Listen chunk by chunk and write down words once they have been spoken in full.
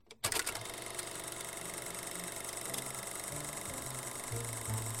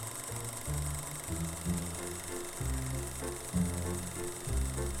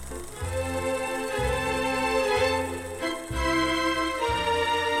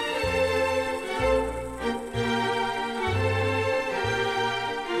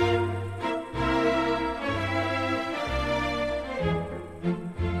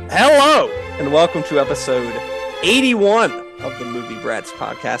Hello, and welcome to episode 81 of the Movie Brats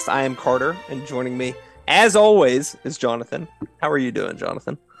podcast. I am Carter, and joining me, as always, is Jonathan. How are you doing,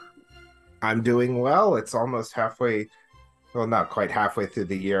 Jonathan? I'm doing well. It's almost halfway, well, not quite halfway through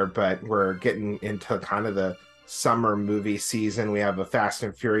the year, but we're getting into kind of the summer movie season. We have a Fast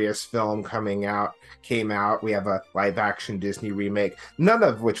and Furious film came out. We have a live action Disney remake, none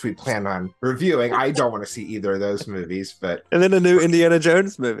of which we plan on reviewing. I don't want to see either of those movies, but And then a new Indiana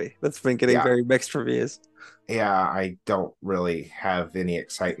Jones movie that's been getting yeah, very mixed reviews. yeah, I don't really have any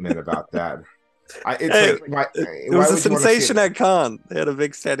excitement about that. It's Hey, like, it why was a would you want to see sensation it? at Cannes. They had a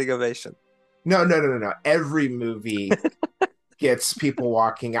big standing ovation. No. Every movie gets people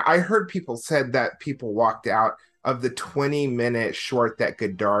walking out. I heard people said that people walked out of the 20-minute short that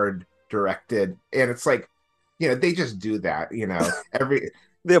Godard directed. And it's like, they just do that, every,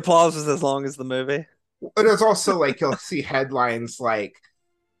 The applause was as long as the movie. and it's also like, you'll see headlines like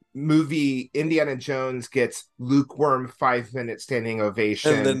movie Indiana Jones gets lukewarm 5-minute standing And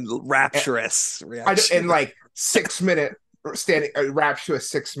ovation. then And, rapturous reaction. like 6-minute standing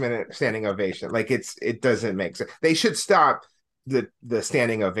rapturous 6-minute standing ovation. Like it doesn't make sense. They should stop the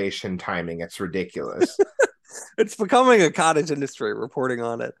standing ovation timing. It's ridiculous. It's becoming a cottage industry reporting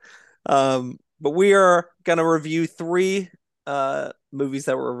on it. But we are going to review three movies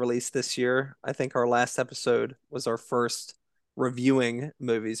that were released this year. I think our last episode was our first reviewing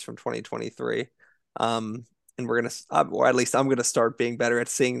movies from 2023. And we're going to, or at least I'm going to start being better at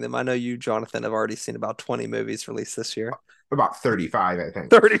seeing them. I know you, Jonathan, have already seen about 20 movies released this year. About 35, I think.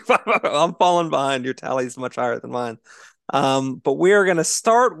 35. I'm falling behind. Your tally's much higher than mine. But we are going to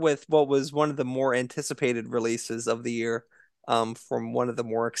start with what was one of the more anticipated releases of the year, from one of the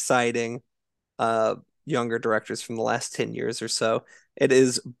more exciting younger directors from the last 10 years or so. It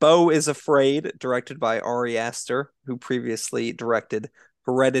is Beau is Afraid, directed by Ari Aster, who previously directed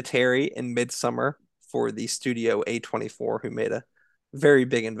Hereditary and Midsummer for the studio A24, who made a very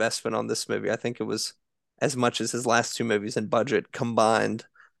big investment on this movie. I think it was as much as his last two movies in budget combined.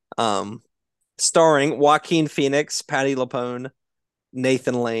 Starring Joaquin Phoenix, Patti LuPone,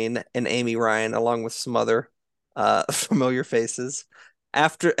 Nathan Lane, and Amy Ryan, along with some other familiar faces.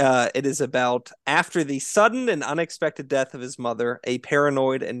 It is about after the sudden and unexpected death of his mother, a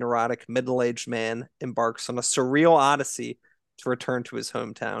paranoid and neurotic middle-aged man embarks on a surreal odyssey to return to his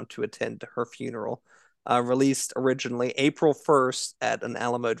hometown to attend her funeral. Released originally April 1st at an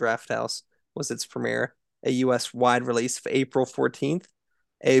Alamo Drafthouse was its premiere. A U.S. wide release of April 14th.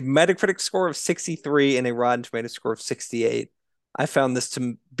 A Metacritic score of 63 and a Rotten Tomatoes score of 68. I found this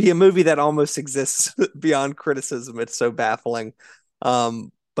to be a movie that almost exists beyond criticism. It's so baffling,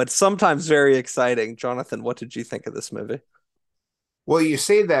 but sometimes very exciting. Jonathan, what did you think of this movie? Well, you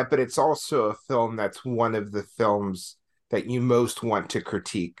say that, but it's also a film that's one of the films that you most want to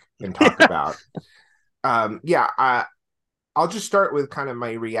critique and talk about. I'll just start with kind of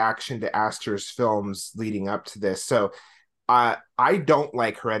my reaction to Astor's films leading up to this. So I don't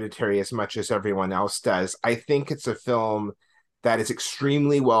like Hereditary as much as everyone else does. I think it's a film that is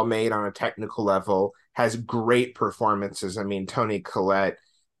extremely well made on a technical level, has great performances. I mean, Toni Collette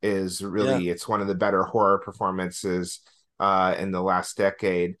is Yeah. really, it's one of the better horror performances in the last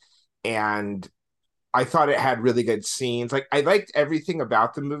decade. And I thought it had really good scenes. Like, I liked everything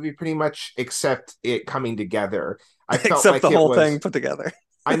about the movie pretty much except it coming together. I felt Except like the it whole was thing put together.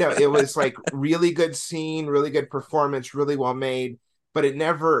 I know it was like really good scene, really good performance, really well made, but it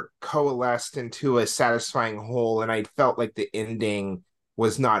never coalesced into a satisfying whole. And I felt like the ending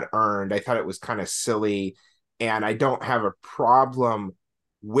was not earned. I thought it was kind of silly, and I don't have a problem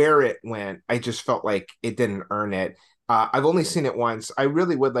where it went. I just felt like it didn't earn it. I've only seen it once. I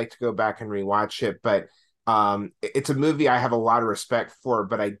really would like to go back and rewatch it, but it's a movie I have a lot of respect for,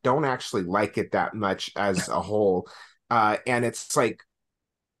 but I don't actually like it that much as a whole. And it's like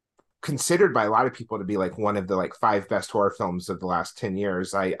considered by a lot of people to be like one of the like five best horror films of the last 10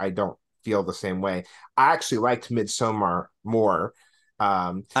 years. I don't feel the same way. I actually liked Midsommar more.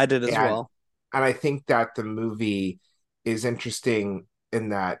 I did as And well. I think that the movie is interesting in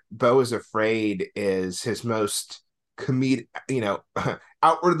that Beau is Afraid is his most comedic,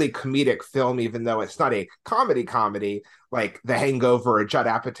 outwardly comedic film, even though it's not a comedy like The Hangover or Judd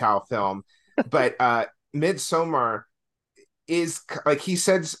Apatow film. But Midsommar is, like, he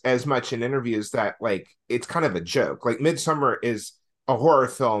says as much in interviews that like it's kind of a joke. Like Midsummer is a horror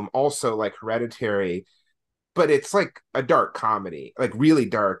film also like Hereditary, but it's like a dark comedy, like really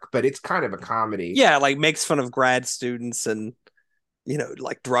dark, but it's kind of a comedy. Yeah, like makes fun of grad students and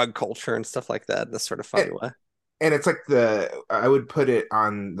like drug culture and stuff like that in a sort of And, funny way. and it's like I would put it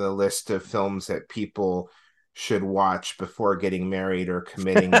on the list of films that people should watch before getting married or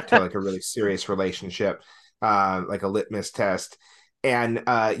committing to like a really serious relationship, like a litmus test. And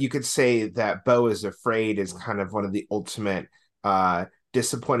you could say that Beau is Afraid is kind of one of the ultimate uh,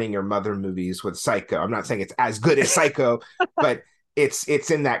 disappointing your mother movies with Psycho. I'm not saying it's as good as Psycho, but it's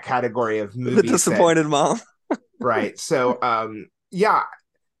in that category of The movies that disappointed mom. right. So yeah,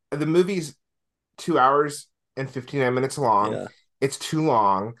 the movie's 2 hours and 59 minutes long. Yeah. It's too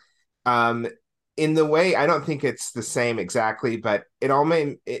long. Um, in the way, I don't think it's the same exactly, but it all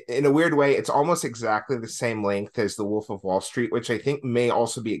may, in a weird way, it's almost exactly the same length as The Wolf of Wall Street, which I think may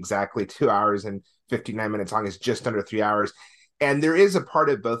also be exactly 2 hours and 59 minutes long. It's just under 3 hours. And there is a part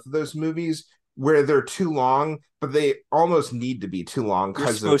of both of those movies where they're too long, but they almost need to be too long You're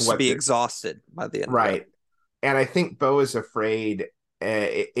because of supposed to what be they're exhausted by the end of it. right. And I think Beau is Afraid.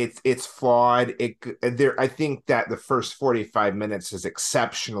 It's flawed. I think that the first 45 minutes is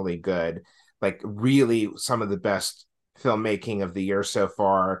exceptionally good, like really some of the best filmmaking of the year so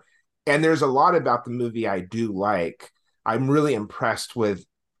far. And there's a lot about the movie I do like. I'm really impressed with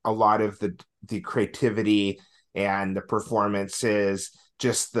a lot of the creativity and the performances.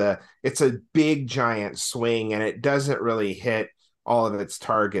 Just the it's a big giant swing, and it doesn't really hit all of its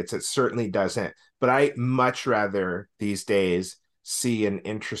targets. It certainly doesn't. But I much rather these days see an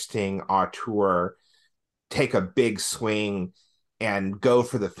interesting auteur take a big swing and go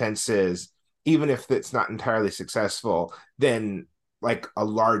for the fences, even if it's not entirely successful, than like a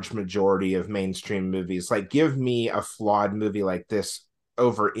large majority of mainstream movies. Like, give me a flawed movie like this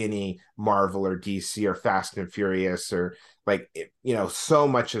over any Marvel or DC or Fast and Furious or like, so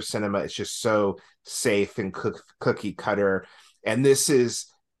much of cinema is just so safe and cookie cutter. And this is,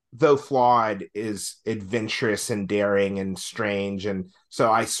 though flawed, is adventurous and daring and strange. And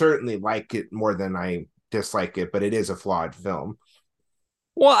so I certainly like it more than I dislike it, but it is a flawed film.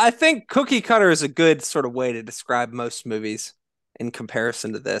 Well, I think cookie cutter is a good sort of way to describe most movies in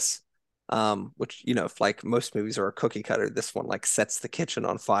comparison to this. Which, if like most movies are a cookie cutter, this one like sets the kitchen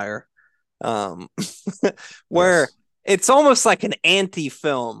on fire. Um, where Yes. it's almost like an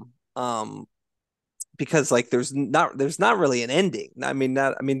anti-film. Because like there's not really an ending. I mean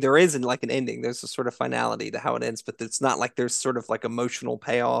there isn't like an ending. There's a sort of finality to how it ends, but it's not like there's sort of like emotional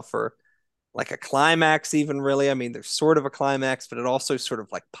payoff or like a climax even really. I mean, there's sort of a climax, but it also sort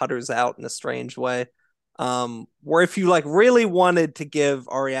of like putters out in a strange way. Where if you like really wanted to give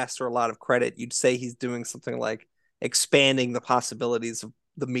Ari Aster a lot of credit, you'd say he's doing something like expanding the possibilities of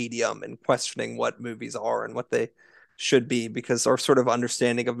the medium and questioning what movies are and what they should be, because our sort of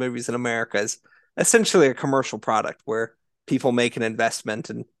understanding of movies in America is essentially a commercial product where people make an investment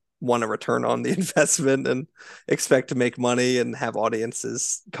and want to return on the investment and expect to make money and have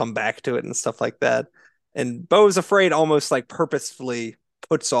audiences come back to it and stuff like that. And Beau's Afraid almost like purposefully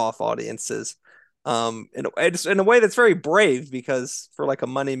puts off audiences in a way that's very brave, because for like a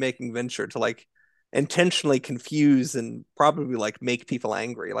money making venture to like intentionally confuse and probably like make people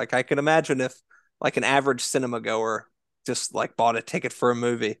angry. Like I can imagine if like an average cinema goer just like bought a ticket for a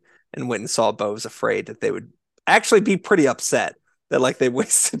movie and went and saw Beau's Afraid, that they would actually be pretty upset that like they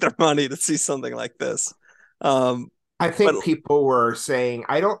wasted their money to see something like this. Um, I but think people were saying,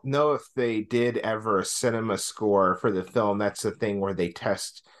 I don't know if they did ever a cinema score for the film. That's the thing where they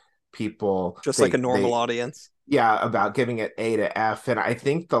test people. just like a normal They audience. yeah, about giving it A to F. And I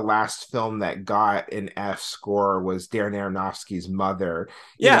think the last film that got an F score was Darren Aronofsky's Mother,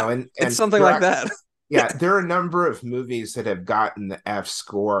 Yeah, it's and something there like are that. Yeah, yeah, there are a number of movies that have gotten the F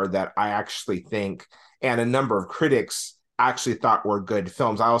score that I actually think, and a number of critics actually thought were good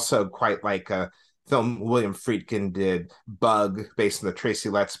films. I also quite like a film William Friedkin did, Bug, based on the Tracy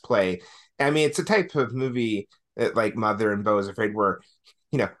Letts play. I mean, it's a type of movie that, like Mother and Beau is Afraid, where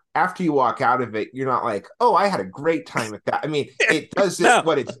after you walk out of it, you're not like, oh, I had a great time at that. I mean, it does it no,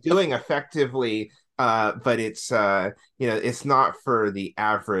 what it's doing effectively, but it's not for the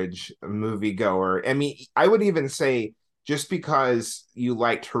average moviegoer. I mean, I would even say just because you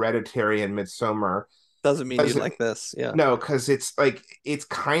liked Hereditary and Midsommar doesn't mean you doesn't like this. Yeah. no, because it's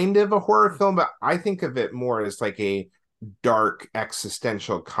kind of a horror film, but I think of it more as like a dark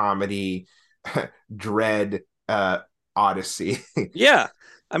existential comedy, dread odyssey. Yeah.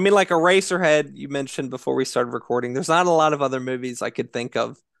 I mean, like Eraserhead, you mentioned before we started recording. There's not a lot of other movies I could think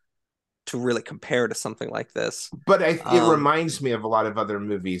of to really compare to something like this. But it Um, reminds me of a lot of other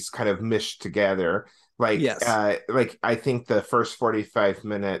movies kind of mished together. yes, Like I think the first 45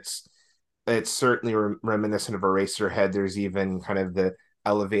 minutes, it's certainly reminiscent of Eraserhead. There's even kind of the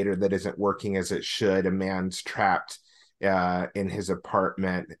elevator that isn't working as it should. A man's trapped in his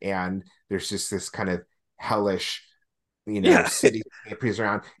apartment, and there's just this kind of hellish, yeah, city appears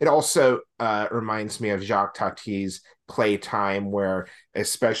around. It also reminds me of Jacques Tati's Playtime, where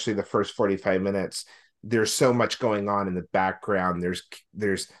especially the first 45 minutes, there's so much going on in the background.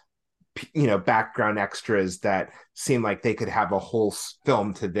 There's background extras that seem like they could have a whole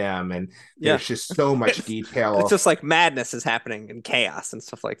film to them, and yeah. there's just so much It's detail. just like madness is happening and chaos and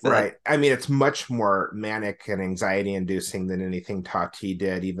stuff like that. Right. I mean, it's much more manic and anxiety inducing than anything Tati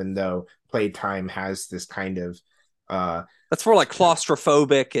did, even though Playtime has this kind of uh That's more like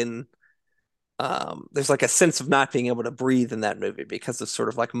claustrophobic, and there's like a sense of not being able to breathe in that movie because of sort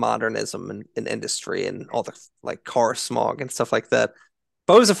of like modernism and industry and all the like car smog and stuff like that.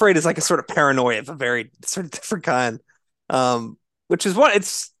 Beau's Afraid is like a sort of paranoia of a very sort of different kind. Which is what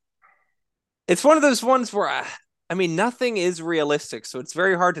it's one of those ones where I mean nothing is realistic, so it's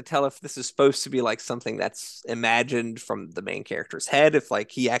very hard to tell if this is supposed to be like something that's imagined from the main character's head, if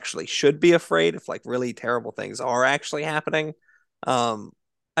like he actually should be afraid, if like really terrible things are actually happening. Um,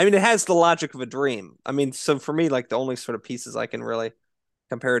 I mean, it has the logic of a dream. I mean, so for me, like the only sort of pieces I can really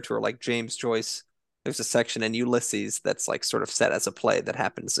compare it to are like James Joyce. There's a section in Ulysses that's like sort of set as a play that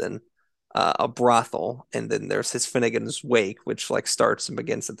happens in a brothel, and then there's his Finnegan's Wake, which like starts and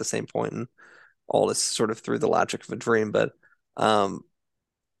begins at the same point, and all is sort of through the logic of a dream. But um,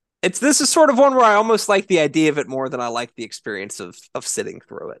 it's this is sort of one where I almost like the idea of it more than I like the experience of sitting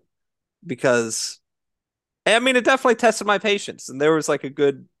through it, because I mean it definitely tested my patience, and there was like a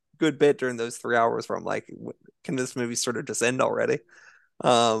good bit during those 3 hours where I'm like, can this movie sort of just end already?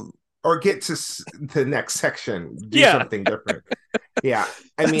 Um, or get to the next section, do yeah, something different. Yeah.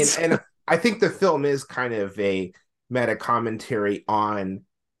 I mean, that's and I think the film is kind of a meta commentary on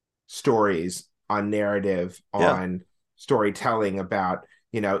stories, on narrative, yeah, on storytelling about,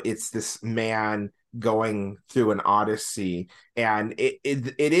 it's this man going through an odyssey, and it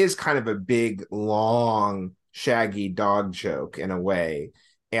is kind of a big, long, shaggy dog joke in a way,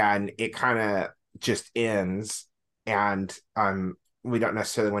 and it kind of just ends, and we don't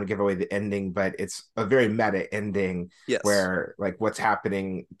necessarily want to give away the ending, but it's a very meta ending yes, where like what's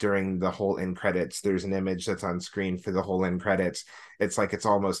happening during the whole end credits, there's an image that's on screen for the whole end credits. It's like it's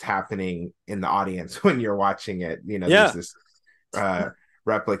almost happening in the audience when you're watching it. There's yeah, this uh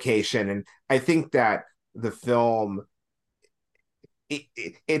replication, and I think that the film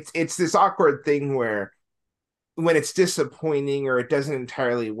it's this awkward thing where when it's disappointing or it doesn't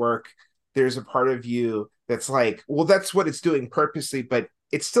entirely work, there's a part of you that's like, well, that's what it's doing purposely, but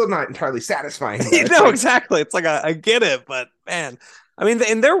it's still not entirely satisfying though. you It's know like, exactly. It's like I get it, but man, I mean,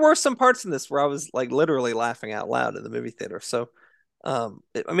 and there were some parts in this where I was like literally laughing out loud in the movie theater. So,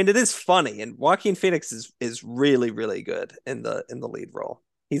 I mean, it is funny, and Joaquin Phoenix is really really good in the lead role.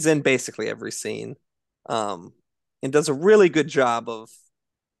 He's in basically every scene, um, and does a really good job of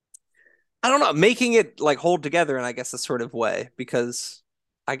I don't know making it like hold together in I guess a sort of way, because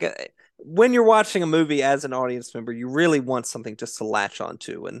I get when you're watching a movie as an audience member, you really want something just to latch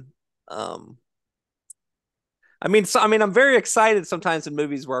onto, and um I mean, I'm very excited sometimes in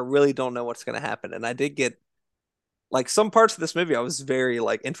movies where I really don't know what's going to happen, and I did get like some parts of this movie I was very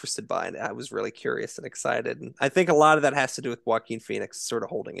like interested by, and I was really curious and excited, and I think a lot of that has to do with Joaquin Phoenix sort of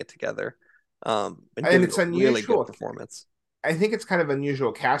holding it together, and and giving it's a really good unusual. performance. I think it's kind of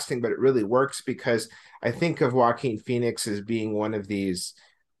unusual casting, but it really works because I think of Joaquin Phoenix as being one of these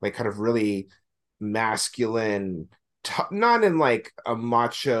like kind of really masculine, not in like a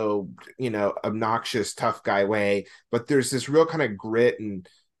macho, obnoxious tough guy way, but there's this real kind of grit and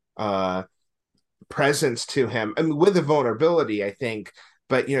uh presence to him. I mean, with the vulnerability, I think,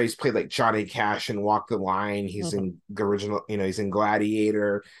 but he's played like Johnny Cash and Walk the Line. He's Mhm. in the original, he's in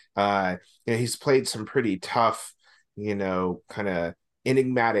Gladiator. He's played some pretty tough, kind of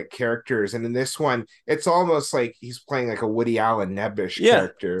enigmatic characters. And in this one, it's almost like he's playing like a Woody Allen nebbish Yeah,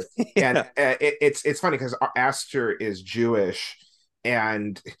 character. And yeah, it's funny because Aster is Jewish,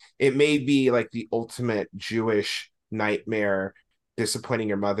 and it may be like the ultimate Jewish nightmare disappointing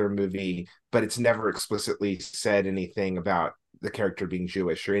your mother movie, but it's never explicitly said anything about the character being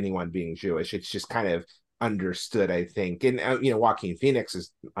Jewish or anyone being Jewish. It's just kind of understood, I think. And Joaquin Phoenix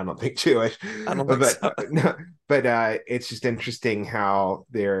is, I don't think, Jewish, I don't think but so. no, but it's just interesting how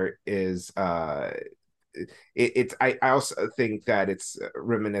there is. I also think that it's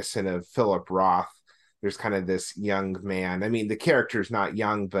reminiscent of Philip Roth. There's kind of this young man. I mean, the character's not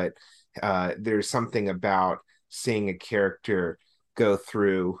young, but there's something about seeing a character go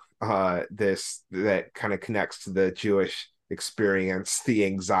through this that kind of connects to the Jewish experience, the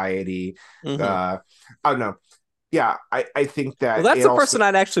anxiety. Hmm. Uh, I don't know. Yeah, I think Well, that that's it the also. person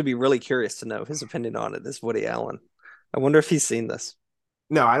I'd actually be really curious to know his opinion on it is Woody Allen. I wonder if he's seen this.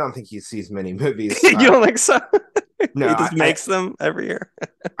 No, I don't think he sees many movies. You don't think so? No, He just makes them every year.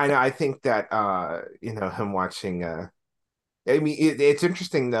 I know. I think that him watching. I mean, it's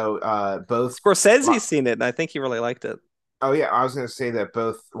interesting though. Both. Scorsese's seen it, and I think he really liked it. Oh yeah, I was going to say that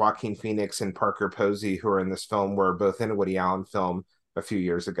both Joaquin Phoenix and Parker Posey, who are in this film, were both in a Woody Allen film a few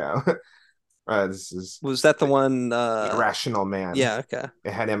years ago. This is Was that the one? Irrational Man. Yeah, okay.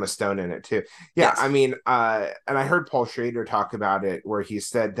 It had Emma Stone in it too. Yeah, I Yes. mean, and I heard Paul Schrader talk about it, where he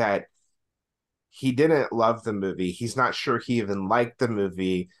said that he didn't love the movie. He's not sure he even liked the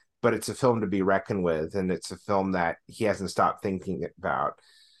movie, but it's a film to be reckoned with, and it's a film that he hasn't stopped thinking about.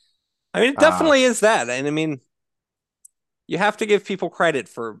 I mean, it Uh, definitely is that. And I mean, you have to give people credit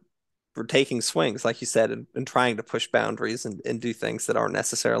for taking swings, like you said, and trying to push boundaries and do things that aren't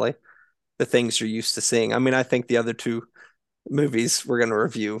necessarily the things you're used to seeing. I mean, I think the other two movies we're going to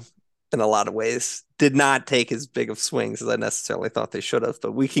review in a lot of ways did not take as big of swings as I necessarily thought they should have,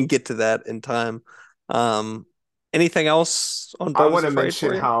 but we can get to that in time. Um, Anything else on I Beau's want to Afraid mention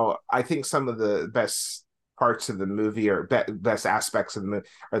for you? how I think some of the best parts of the movie or best aspects of the movie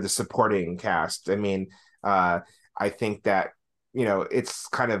are the supporting cast. I mean, uh, I think that it's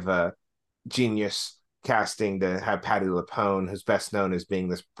kind of a genius casting to have Patty LuPone, who's best known as being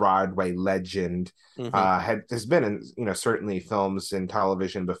this Broadway legend, Hmm. has been in certainly films and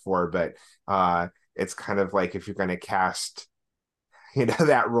television before, but it's kind of like if you're going to cast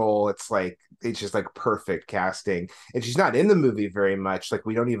that role, it's just like perfect casting, and she's not in the movie very much. Like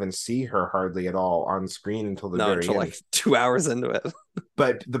we don't even see her hardly at all on screen until the No, very until end. like 2 hours into it.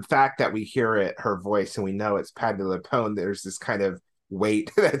 But the fact that we hear her voice, and we know it's Patty LuPone, there's this kind of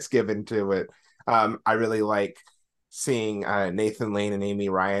weight that's given to it. I really like seeing Nathan Lane and Amy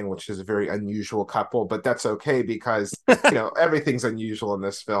Ryan, which is a very unusual couple, but that's okay because everything's unusual in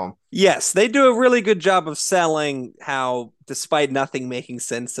this film. Yes, they do a really good job of selling how, despite nothing making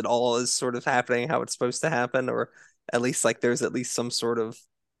sense at all, is sort of happening how it's supposed to happen, or at least like there's at least some sort of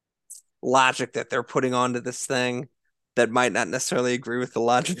logic that they're putting onto this thing that might not necessarily agree with the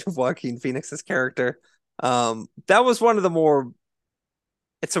logic of Joaquin Phoenix's character. That was one of the more.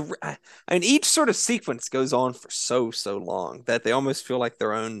 I mean, each sort of sequence goes on for so long that they almost feel like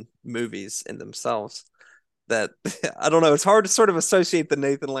their own movies in themselves. That I don't know. It's hard to sort of associate the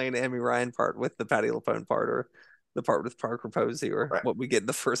Nathan Lane, Amy Ryan part with the Patty LuPone part, or the part with Parker Posey, or Right. what we get in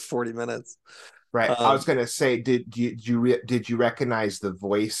the first 40 minutes. Right. I was Um, gonna say, did you recognize the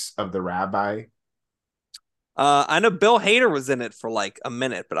voice of the rabbi, I know Bill Hader was in it for like a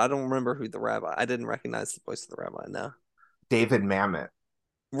minute, but I don't remember who the rabbi. I didn't recognize the voice of the rabbi. No, David Mamet?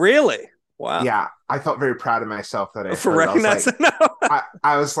 really? Wow, Yeah, I felt very proud of myself that I for heard. I was like, recognizing that,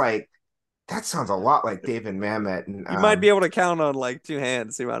 I was like, that sounds a lot like David Mamet, and you might be able to count on like two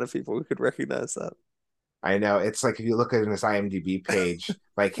hands the amount of people who could recognize that. I know it's like if you look at his IMDb page,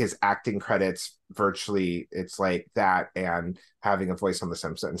 like his acting credits, virtually it's like that and having a voice on The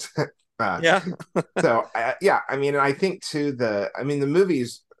Simpsons. uh, Yeah. yeah, I mean, I think too the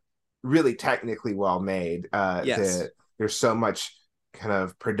movie's really technically well made. Yes. There's so much kind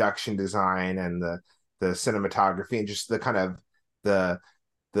of production design and the cinematography and just the kind of the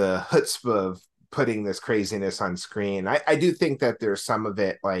the chutzpah of putting this craziness on screen. I do think that there's some of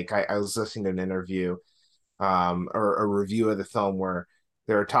it. Like I was listening to an interview or a review of the film where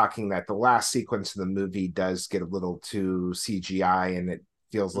they're talking that the last sequence of the movie does get a little too CGI and it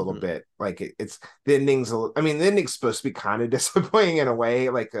feels a little Hmm. bit like it's the ending's. I mean, the ending's supposed to be kind of disappointing in a way,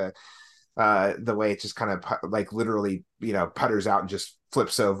 like the way it just kind of like literally putters out and just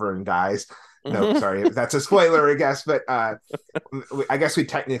flips over and dies. Nope, Hmm. sorry, that's a spoiler, I guess. But I guess we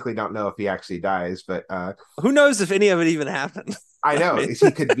technically don't know if he actually dies. But Who knows if any of it even happened? I I know mean,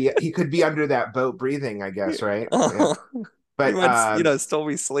 he could be under that boat breathing, I guess, right? Yeah. he But might, still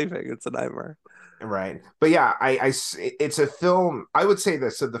be sleeping. It's a nightmare. right. But yeah, it's a film. I would say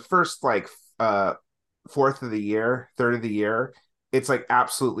this. So the first like fourth of the year, third of the year, it's like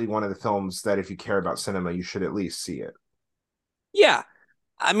absolutely one of the films that if you care about cinema, you should at least see it. Yeah,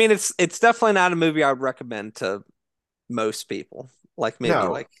 I mean, it's definitely not a movie I would recommend to most people. Like maybe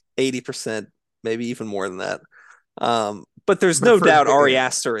No, like 80%, maybe even more than that. But there's but no for doubt Ari yeah,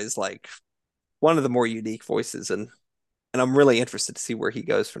 Aster is like one of the more unique voices, and I'm really interested to see where he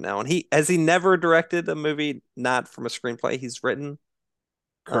goes from now. And he never directed a movie not from a screenplay he's written.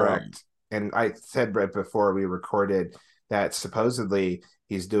 Um, correct. And I said right before we recorded that supposedly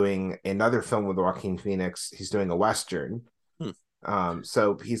he's doing another film with Joaquin Phoenix. He's doing a Western. Hmm.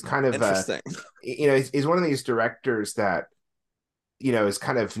 So he's kind of Interesting. he's one of these directors that is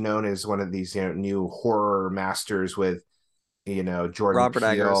kind of known as one of these new horror masters with Jordan Robert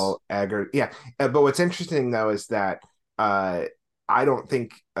Eggers. Peele, Egger. Yeah. But what's interesting though is that uh I don't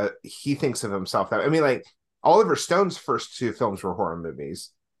think he thinks of himself that. I mean, like Oliver Stone's first two films were horror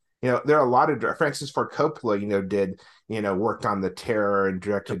movies. There are a lot of Francis Ford Coppola, did worked on The Terror and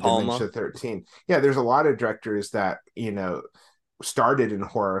De directed Palma. Dementia 13. Yeah, there's a lot of directors that started in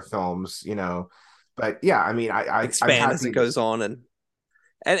horror films. But yeah, I mean, I'm Expand as it happy to. goes on, and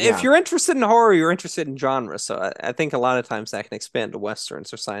if Yeah, you're interested in horror, you're interested in genre. So I think a lot of times that can expand to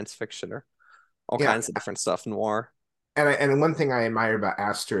westerns or science fiction or all yeah. kinds of different stuff, noir. And one thing I admire about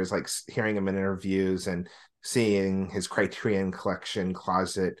Aster is like hearing him in interviews and seeing his Criterion Collection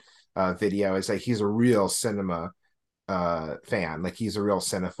closet video is like he's a real cinema fan. Like he's a real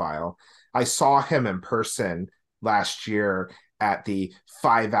cinephile. I saw him in person last year at the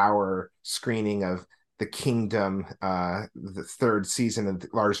 5 hour screening of The Kingdom, the third season of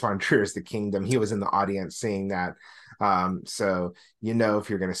Lars von Trier's The Kingdom. He was in the audience seeing that. So if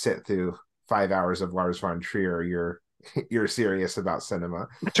you're going to sit through 5 hours of Lars von Trier, you're serious about cinema.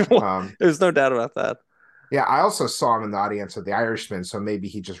 Um, There's no doubt about that. yeah, I also saw him in the audience of The Irishman, so maybe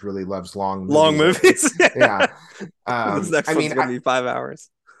he just really loves long Long movies. movies. Yeah. This next I one's mean, gonna be 5 hours.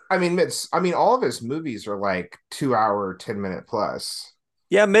 I mean, all of his movies are like 2 hour, 10 minute plus.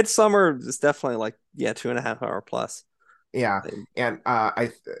 Yeah, Midsummer is definitely like, yeah, 2.5 hour plus. Yeah, and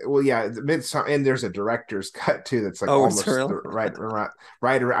well, yeah, the Midsummer, and there's a director's cut too that's like Oh, is it almost really?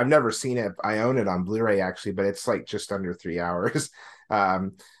 right. I've never seen it. I own it on Blu-ray actually, but it's like just under 3 hours.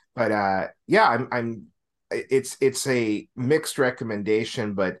 Um, but yeah, it's a mixed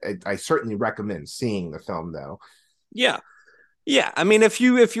recommendation, but I certainly recommend seeing the film though. Yeah. Yeah. I mean, if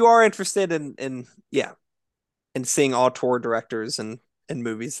you are interested in yeah, in seeing auteur directors and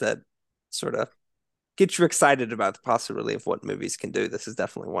movies that sort of get you excited about the possibility of what movies can do, this is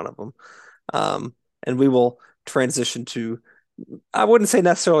definitely one of them. And we will transition to, I wouldn't say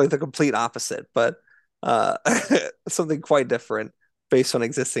necessarily the complete opposite, but uh, something quite different based on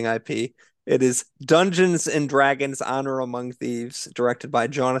existing IP. It is Dungeons and Dragons: Honor Among Thieves, directed by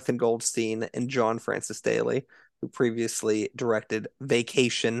Jonathan Goldstein and John Francis Daly, who previously directed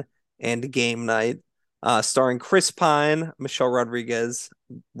Vacation and Game Night, starring Chris Pine, Michelle Rodriguez,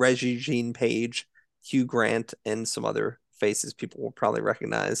 Reggie Jean Page, Hugh Grant, and some other faces people will probably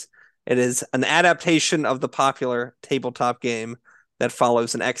recognize. It is an adaptation of the popular tabletop game that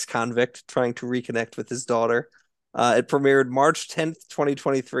follows an ex-convict trying to reconnect with his daughter. It premiered March 10th,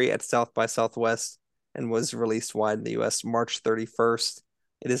 2023 at South by Southwest and was released wide in the US March 31st.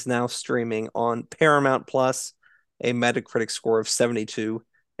 It is now streaming on Paramount Plus, a Metacritic score of 72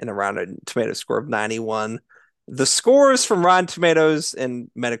 and a Rotten Tomato score of 91. The scores from Rotten Tomatoes and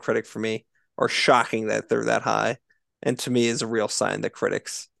Metacritic for me are shocking that they're that high, and to me is a real sign that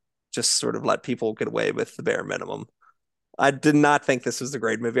critics just sort of let people get away with the bare minimum. I did not think this was a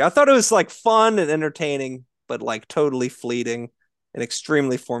great movie. I thought it was like fun and entertaining, but like totally fleeting and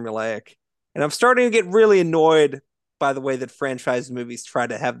extremely formulaic. And I'm starting to get really annoyed by the way that franchise movies try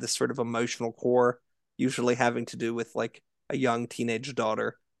to have this sort of emotional core, usually having to do with like a young teenage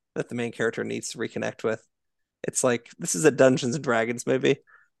daughter that the main character needs to reconnect with. It's like this is a Dungeons and Dragons movie.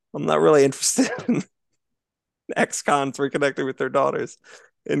 I'm not really interested in ex-cons reconnecting with their daughters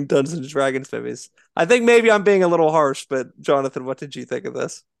in Dungeons and Dragons movies. I think maybe I'm being a little harsh, but Jonathan, what did you think of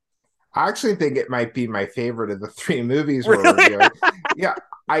this? I actually think it might be my favorite of the three movies we're Really? reviewing. Yeah,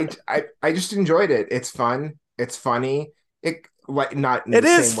 I just enjoyed it. It's fun. It's funny. It like not in It the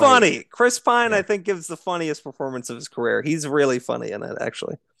is same way. funny. Chris Pine, I Yeah. think, gives the funniest performance of his career. He's really funny in it,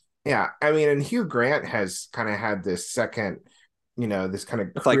 actually. Yeah. I mean, and Hugh Grant has kind of had this second, this kind of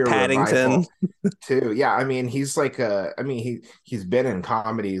With like career Paddington, revival too. Yeah. I mean, he's like he's been in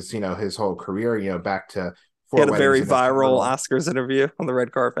comedies, his whole career, back to he Four had a Weddings very and a viral Funeral. Oscars interview on the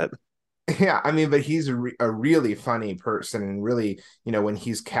red carpet. Yeah, I mean, but he's a really funny person, and really, when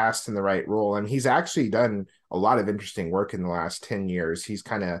he's cast in the right role, and he's actually done a lot of interesting work in the last 10 years. He's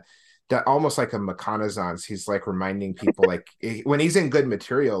kind of almost like a McConaissance. He's like reminding people, like when he's in good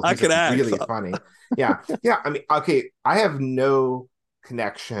material, I he's could like act. really So. funny. Yeah, yeah. I mean, okay, I have no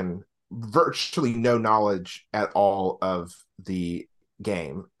connection, virtually no knowledge at all of the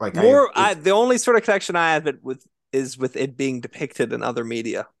game. Like I have, More, I it's the only sort of connection I have it with is with it being depicted in other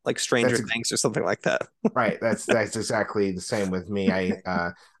media, like Stranger that's Things or something like that. right. That's exactly the same with me.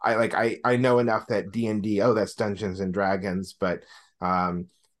 I know enough that D&D, oh, that's Dungeons and Dragons, but um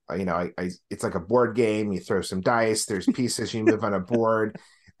it's like a board game. You throw some dice. There's pieces you move on a board.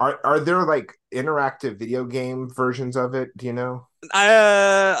 Are there like interactive video game versions of it? Do you know?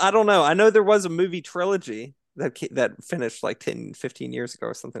 I don't know. I know there was a movie trilogy that finished like 10, 15 years ago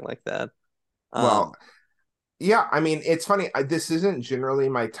or something like that. Well, Um, yeah. I mean, it's funny. This isn't generally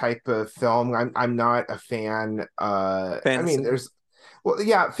my type of film. I'm not a fan. I mean, fantasy. there's well,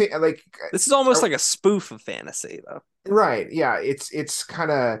 yeah, like This is almost uh, like a spoof of fantasy, though. right. Yeah, it's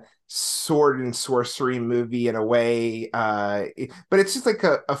kind of sword and sorcery movie in a way, but it's just like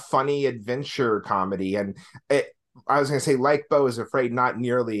a funny adventure comedy. And I was gonna say, like Beau is Afraid, not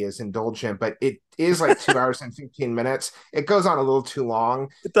nearly as indulgent, but it is like 2 hours and 15 minutes. It goes on a little too long.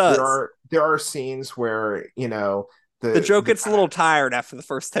 It There does. are there are scenes where The joke the gets a kind of little tired after the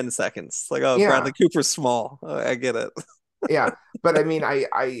first 10 seconds. Like, oh, Bradley yeah. Cooper's small. Oh, I get it. Yeah, but I mean, I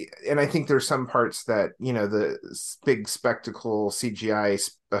think there's some parts that the big spectacle CGI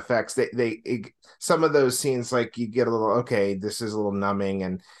effects. Some of those scenes, like, you get a little, okay, this is a little numbing.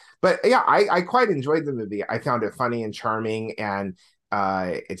 And but yeah, I quite enjoyed the movie. I found it funny and charming, and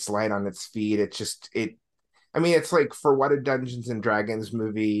it's light on its feet. It just it. I mean, it's like, for what a Dungeons and Dragons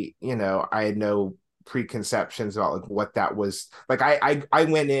movie. I had no preconceptions about like what that was like. I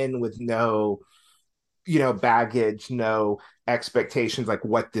went in with no baggage, no expectations like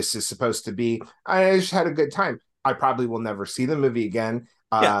what this is supposed to be. I just had a good time. I probably will never see the movie again.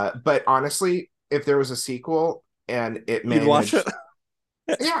 Yeah, But honestly, if there was a sequel and it you'd watch it. managed,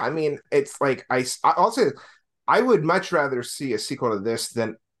 yeah, I mean, it's like also I would much rather see a sequel to this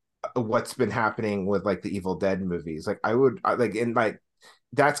than what's been happening with like the Evil Dead movies. Like I would like in my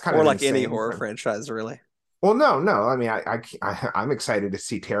that's kind Or of like any insane horror for. franchise, really. Well, no, no. I mean, I'm excited to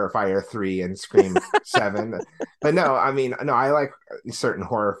see Terrifier 3 and Scream 7, but no, I mean, no, I like certain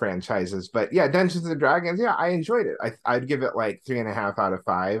horror franchises, but yeah, Dungeons and Dragons, yeah, I enjoyed it. I'd give it like 3.5 out of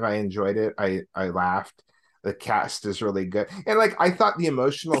 5. I enjoyed it. I laughed. The cast is really good, and like I thought the The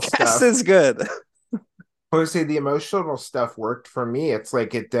emotional cast stuff. is good. I would say the emotional stuff worked for me. It's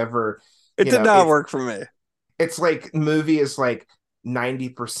like it never, It did not it's work for me. like movie is like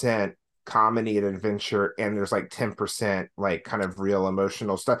 90% comedy and adventure, and there's like 10% like kind of real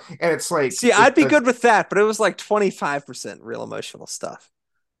emotional stuff, and it's like See, I'd it be does. good with that, but it was like 25% real emotional stuff.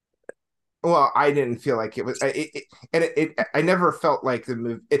 Well, I didn't feel like it was and I never felt like the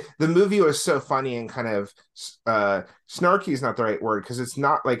movie was so funny and kind of snarky is not the right word, because it's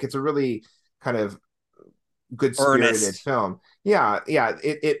not like it's a really kind of good spirited Earnest. film. Yeah, yeah.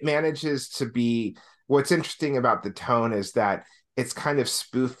 It manages to be. What's interesting about the tone is that it's kind of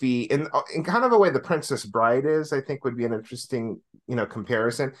spoofy in kind of a way the Princess Bride is. I think would be an interesting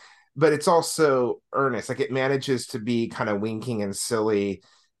comparison, but it's also earnest. Like it manages to be kind of winking and silly,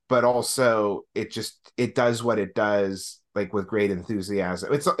 but also it does what it does like with great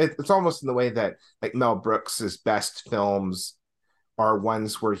enthusiasm. It's almost in the way that like Mel Brooks's best films are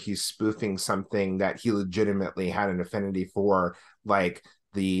ones where he's spoofing something that he legitimately had an affinity for, like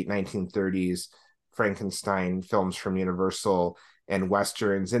the 1930s Frankenstein films from Universal and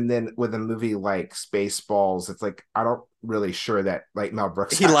westerns. And then with a movie like Spaceballs, it's like I don't really sure that like Mel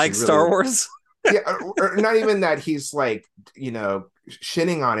Brooks He actually likes Star really, Wars. yeah, or not even that he's like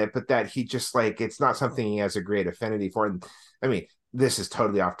shitting on it, but that he just like it's not something he has a great affinity for. And I mean, this is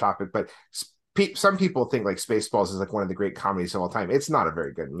totally off topic, but some people think like Spaceballs is like one of the great comedies of all time. It's not a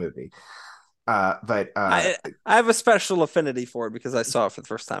very good movie, but I I have a special affinity for it because I saw it for the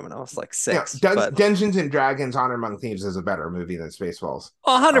first time when I was like six. But Dungeons and Dragons: Honor Among Thieves is a better movie than Spaceballs.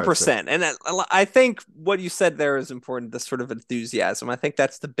 I would say. 100%. And I think what you said there is important, the sort of enthusiasm. I think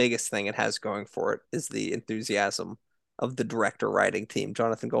that's the biggest thing it has going for it is the enthusiasm of the director writing team,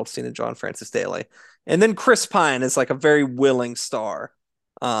 Jonathan Goldstein and John Francis Daly. And then Chris Pine is like a very willing star,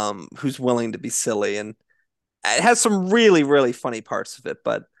 who's willing to be silly. And it has some really, really funny parts of it,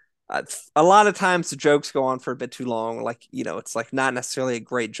 but a lot of times the jokes go on for a bit too long. Like, it's like not necessarily a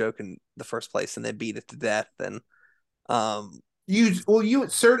great joke in the first place and they beat it to death. And um, You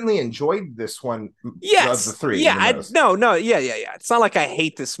certainly enjoyed this one of the yes. three Yeah. the most. No. Yeah. Yeah. Yeah. It's not like I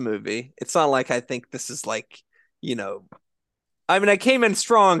hate this movie. It's not like I think this is like, you know, I mean, I came in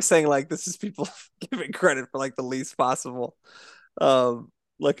strong saying like this is people giving credit for like the least possible, um,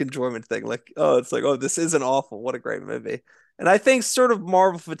 like enjoyment thing. Like, oh, it's like, oh, this isn't awful. What a great movie. And I think sort of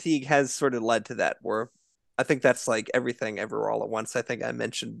Marvel fatigue has sort of led to that, where I think that's like everything everywhere all at once. I think I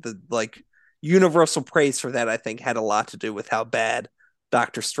mentioned the like universal praise for that, I think had a lot to do with how bad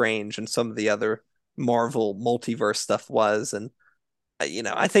Doctor Strange and some of the other Marvel multiverse stuff was. And,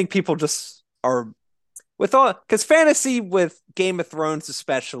 I think people just are with all, because fantasy with Game of Thrones,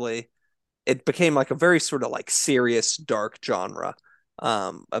 especially, it became like a very sort of like serious, dark genre.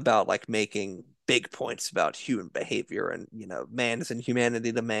 about like making big points about human behavior and man's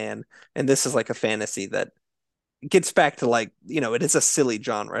inhumanity to man. And this is like a fantasy that gets back to like it is a silly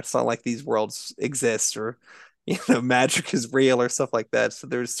genre. It's not like these worlds exist or magic is real or stuff like that. So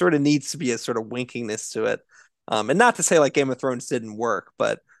there's sort of needs to be a sort of winkingness to it. And not to say like Game of Thrones didn't work,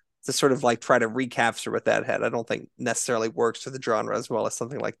 but to sort of like try to recapture what that had, I don't think necessarily works for the genre as well as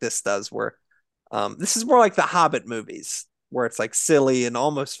something like this does, where this is more like the Hobbit movies, where it's like silly and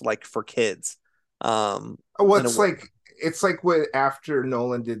almost like for kids. In a What's way. like it's like what after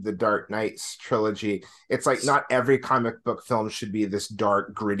Nolan did the Dark Knights trilogy, it's like not every comic book film should be this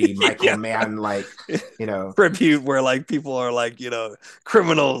dark, gritty Michael Yeah. Mann like, you know. Tribute where like people are like,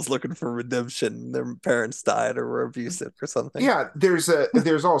 criminals looking for redemption. Their parents died or were abusive or something. Yeah, there's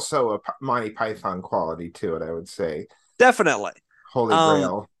also a Monty Python quality to it, I would say. Definitely. Holy Um,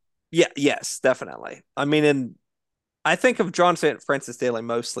 Grail. yeah, yes, definitely. I mean, and I think of John St. Francis Daley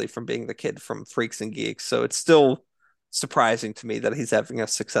mostly from being the kid from Freaks and Geeks, so it's still surprising to me that he's having a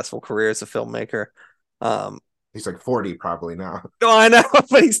successful career as a filmmaker. Um, He's like 40 probably now. no, I know,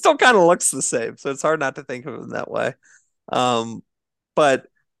 but he still kind of looks the same, so it's hard not to think of him that way. Um, but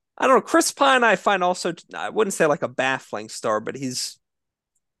I don't know. Chris Pine, I find also, I wouldn't say like a baffling star, but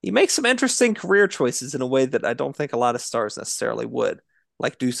he makes some interesting career choices in a way that I don't think a lot of stars necessarily would.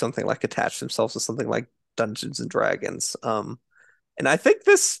 Like do something like attach themselves to something like Dungeons and Dragons. And I think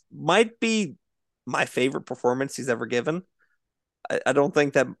this might be my favorite performance he's ever given. I don't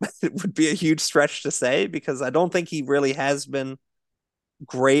think that it would be a huge stretch to say because I don't think he really has been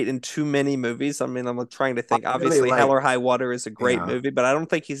great in too many movies. I mean, I'm trying to I think. really Obviously, Hell like, or High Water is a great yeah. movie, but I don't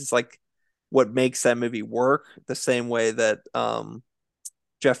think he's like what makes that movie work the same way that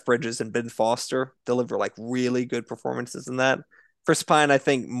Jeff Bridges and Ben Foster deliver like really good performances in that. Chris Pine, I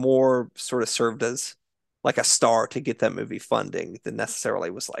think, more sort of served as like a star to get that movie funding than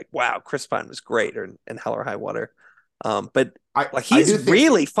necessarily was like, wow, Chris Pine was great or in Hell or High Water. But like I he's do think,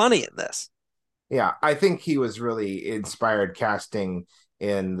 really funny in this. yeah, I think he was really inspired casting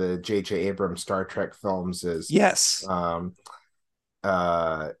in the J.J. Abrams Star Trek films is Yes, um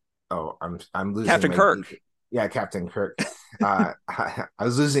uh oh, I'm losing Captain my geek. Kirk. Yeah, Captain Kirk. I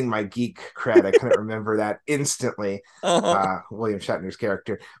was losing my geek cred. I couldn't remember that instantly. Uh-huh. William Shatner's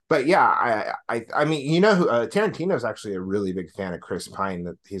character. But yeah, I mean, you know who Tarantino's actually a really big fan of Chris Pine,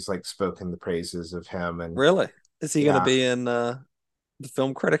 that he's like spoken the praises of him. And Really? Is he going to yeah, be in the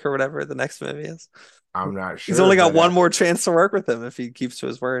film critic or whatever the next movie is? I'm not He's sure, only got but one more chance to work with him if he keeps to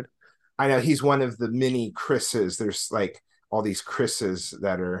his word. I know he's one of the many Chris's. There's like all these Chris's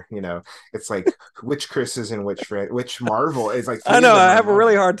that are, it's like which Chris is in which Marvel. It's like I three of know. them I are have a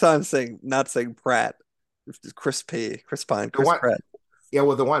really Marvel. hard time saying not saying Pratt. Chris P. Chris Pine. The Chris one, Pratt. yeah,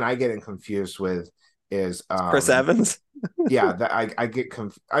 well, the one I get confused with is Chris Evans. yeah, that I get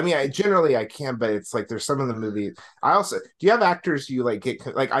I mean, I generally I can, but it's like there's some of the movies. I also, do you have actors you like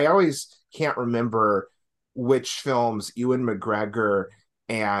get like, I always can't remember which films Ewan McGregor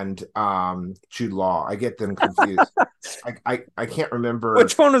and Jude Law. I get them confused. I can't remember.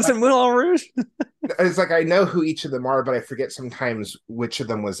 Which one was Like in Moulin Rouge? it's like I know who each of them are, but I forget sometimes which of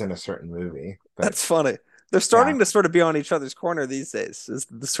them was in a certain movie. But That's funny. They're yeah, starting to sort of be on each other's corner these days. Is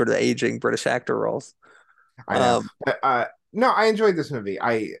the sort of aging British actor roles. I know. Um, But no, I enjoyed this movie.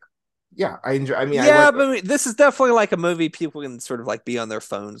 Yeah, I enjoy. I mean, I yeah, went. but I mean, this is definitely like a movie people can sort of like be on their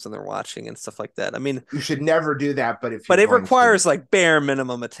phones and they're watching and stuff like that. I mean, You should never do that, but if but you're it going to, requires like bare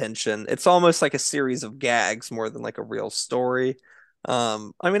minimum attention. It's almost like a series of gags more than like a real story.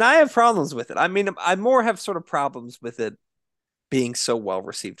 I mean, I have problems with it. I mean, I more have sort of problems with it being so well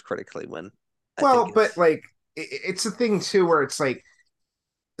received critically when I think well, but it's like it's a thing too where it's like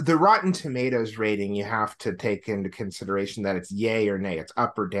the Rotten Tomatoes rating, you have to take into consideration that it's yay or nay, it's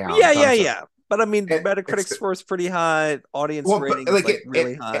up or down, yeah, yeah, thumbs up. yeah. But I mean, Metacritic It's score is pretty high. Audience well, but rating is like like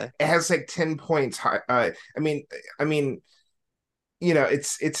really high. it has like 10 points high. I mean,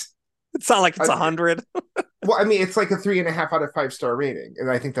 it's It's not like it's uh, 100. well, I mean, it's like a 3.5 out of 5 star rating, and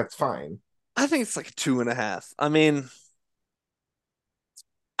I think that's fine. I think it's like 2.5. I mean,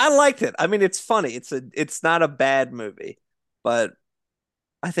 I liked it. I mean, it's funny. It's not a bad movie, but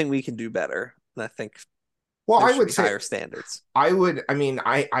I think we can do better. And I think Well, there I should would be say higher standards. I mean,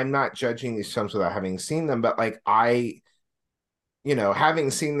 I'm not judging these films without having seen them, but like having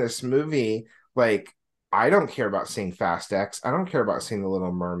seen this movie, like I don't care about seeing Fast X. I don't care about seeing the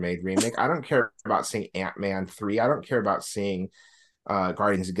Little Mermaid remake. I don't care about seeing Ant-Man 3. I don't care about seeing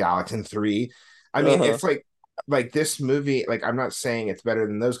Guardians of the Galaxy 3. I mean, Uh-huh. it's like this movie, like I'm not saying it's better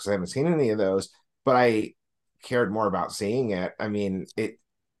than those because I haven't seen any of those, but I cared more about seeing it.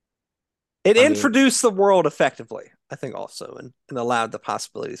 It I mean, introduced the world effectively. I think also, and allowed the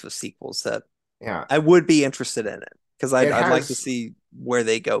possibilities of sequels that Yeah, I would be interested in it because it I'd like to has see where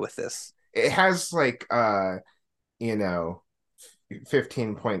they go with this. it has like you know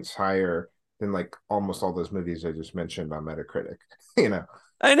 15 points higher than like almost all those movies I just mentioned on Metacritic. you know,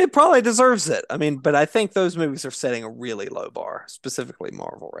 And it probably deserves it. I mean, but I think those movies are setting a really low bar, specifically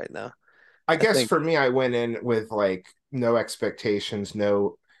Marvel right now. I I guess think for me, I went in with like no expectations,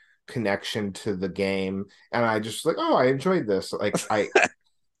 no connection to the game, and I just like, oh, I enjoyed this. Like I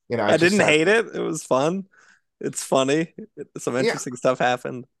I just didn't sat, hate it. It was fun. It's funny. Some yeah. interesting stuff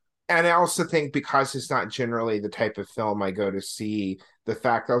happened. And I also think because it's not generally the type of film I go to see, the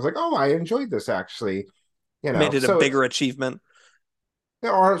fact I was like, oh, I enjoyed this actually, Made it a So, bigger achievement.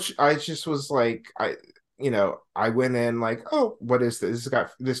 or I just was like, I went in like, oh, what is this?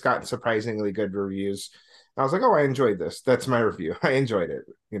 This got surprisingly good reviews. I was like, oh, I enjoyed this. That's my review. I enjoyed it.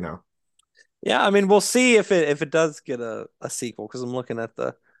 Yeah, I mean, we'll see if it does get a sequel because I'm looking at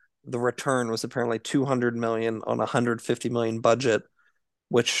the return was apparently 200 million on a 150 million budget,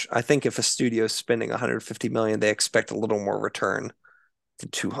 which I think if a studio's spending 150 million, they expect a little more return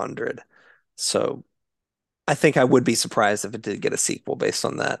than 200. So I think I would be surprised if it did get a sequel based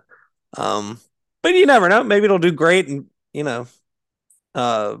on that. Um, but you never know. Maybe it'll do great and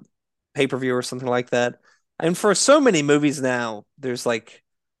uh pay-per-view or something like that. And for so many movies now, there's like,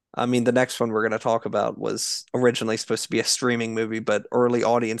 I mean, the next one we're going to talk about was originally supposed to be a streaming movie, but early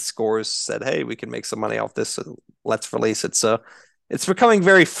audience scores said, "Hey, we can make some money off this, so let's release it." So it's becoming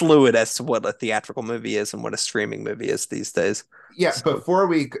very fluid as to what a theatrical movie is and what a streaming movie is these days. Yeah, So before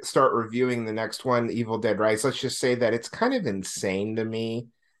we start reviewing the next one, Evil Dead Rise, let's just say that it's kind of insane to me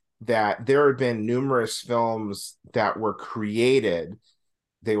that there have been numerous films that were created,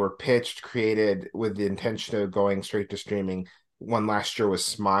 they were pitched, created with the intention of going straight to streaming. One last year was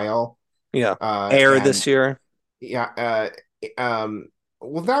Smile. yeah, Air And this year. yeah,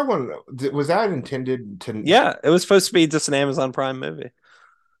 well, that one was that intended to Yeah, it was supposed to be just an Amazon Prime movie.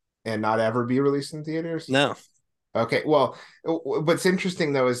 and not ever be released in theaters? No. Okay, well, what's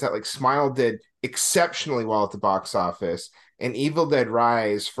interesting though is that like Smile did exceptionally well at the box office, and Evil Dead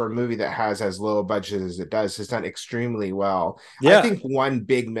Rise, for a movie that has as low a budget as it does, has done extremely well. I Yeah. think one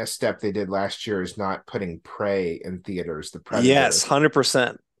big misstep they did last year is not putting Prey in theaters, The Yes, Predator.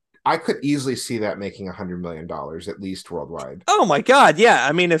 100%. I could easily see that making $100 million at least worldwide. Oh my God, yeah.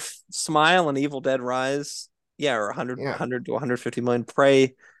 I mean, if Smile and Evil Dead Rise, yeah, or Yeah, 100 to 150 million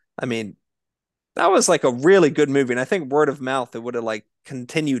Prey, I mean, that was like a really good movie. And I think word of mouth, it would have like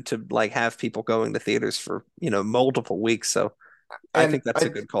continued to like have people going to theaters for, multiple weeks. So I and think that's a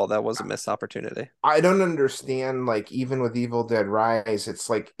good call. That was a missed opportunity. I don't understand, like, even with Evil Dead Rise, it's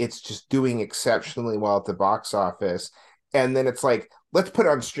like it's just doing exceptionally well at the box office. And then it's like, let's put it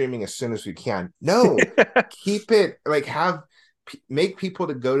on streaming as soon as we can. No, keep it like make people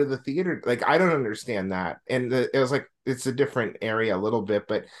to go to the theater. Like, I don't understand that. And it was like, it's a different area a little bit,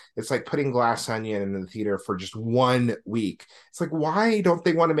 but it's like putting Glass Onion in the theater for just 1 week. It's like, why don't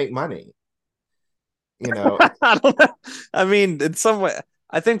they want to make money? You know, I don't know. I mean, in some way,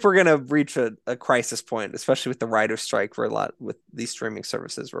 I think we're gonna reach a crisis point, especially with the writer's strike for a lot with these streaming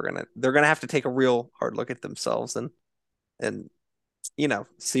services. They're gonna have to take a real hard look at themselves and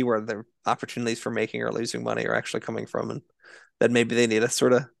see where their opportunities for making or losing money are actually coming from, and then maybe they need to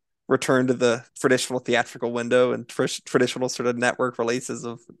sort of return to the traditional theatrical window and traditional sort of network releases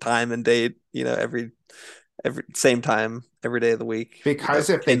of time and date, every same time every day of the week, because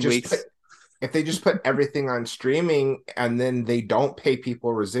 10 weeks. if they just put everything on streaming and then they don't pay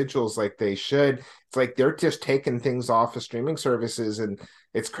people residuals like they should, it's like they're just taking things off of streaming services, and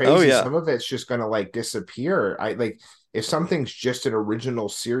it's Oh crazy. yeah. Some of it's just going to like disappear. I like if something's just an original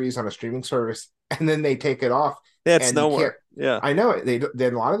series on a streaming service and then they take it off Yeah, it's and you can't. nowhere. Yeah. I know they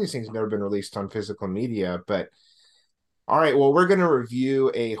then a lot of these things have never been released on physical media, but all right, well, we're going to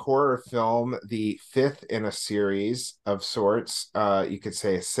review a horror film, the fifth in a series of sorts. You could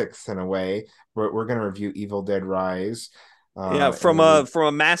say a sixth in a way. We're going to review Evil Dead Rise, Yeah, and from we'll a be from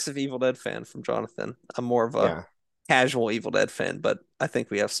a massive Evil Dead fan from Jonathan. I'm more of a yeah. casual Evil Dead fan, but I think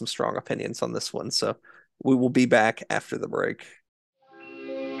we have some strong opinions on this one. So we will be back after the break.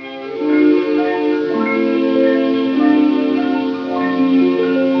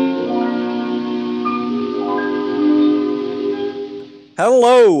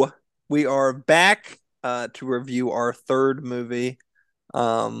 Hello. We are back to review our third movie.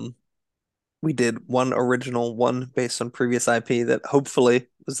 Um, we did one original, one based on previous IP that hopefully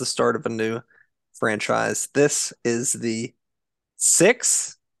was the start of a new franchise. This is the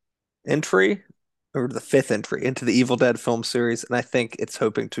sixth entry or the fifth entry into the Evil Dead film series, and I think it's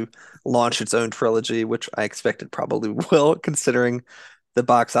hoping to launch its own trilogy, which I expect it probably will, considering the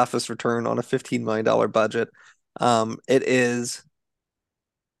box office return on a $15 million budget. It is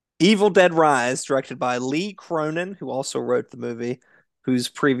Evil Dead Rise, directed by Lee Cronin, who also wrote the movie, whose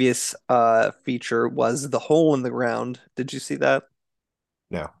previous feature was The Hole in the Ground. Did you see that?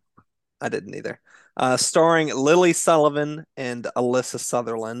 No. I didn't either. Starring Lily Sullivan and Alyssa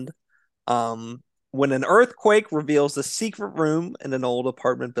Sutherland. Um, when an earthquake reveals a secret room in an old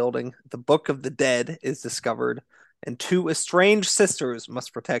apartment building, the Book of the Dead is discovered, and two estranged sisters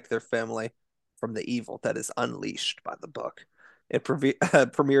must protect their family from the evil that is unleashed by the book. It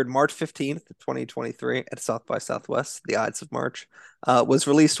premiered March 15th, 2023 at South by Southwest, the Ides of March. Was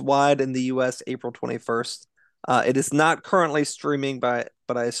released wide in the US April 21st. It is not currently streaming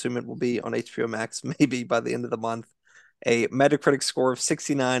but I assume it will be on HBO Max maybe by the end of the month. A Metacritic score of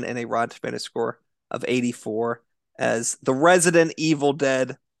 69 and a Rotten Tomatoes score of 84. As the resident Evil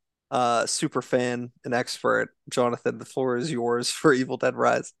Dead super fan and expert, Jonathan, the floor is yours for Evil Dead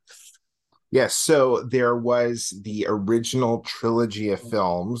Rise. Yes, so there was the original trilogy of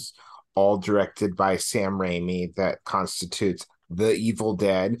films, all directed by Sam Raimi, that constitutes The Evil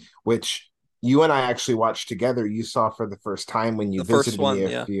Dead, which you and I actually watched together. You saw for the first time when you The first visited me one,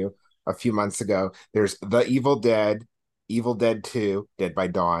 yeah. a few months ago. There's The Evil Dead, Evil Dead 2, Dead by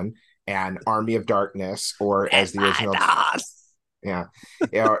Dawn, and Army of Darkness, or Dead as the by original Dawn. yeah.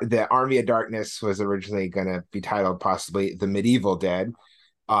 Yeah, the Army of Darkness was originally going to be titled possibly The Medieval Dead.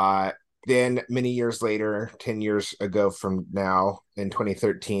 Uh, then many years later, 10 years ago from now, in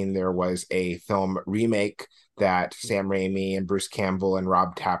 2013, there was a film remake that Sam Raimi and Bruce Campbell and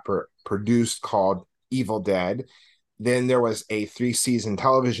Rob Tapper produced called Evil Dead. Then there was a 3 season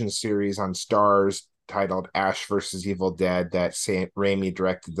television series on Stars titled Ash versus Evil Dead that Sam Raimi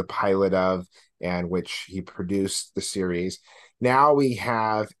directed the pilot of, and which he produced the series. Now we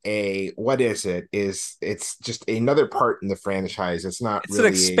have a what is it? Is it's just another part in the franchise. It's not It's an really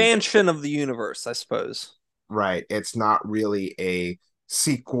expansion of the universe, I suppose. right. It's not really a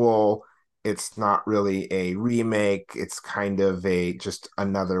sequel. It's not really a remake. It's kind of a just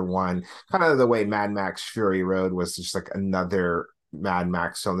another one. Kind of the way Mad Max Fury Road was just like another Mad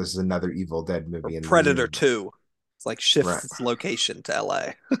Max film. This is another Evil Dead Or movie in the Predator universe. 2. It's like shifts Right. its location to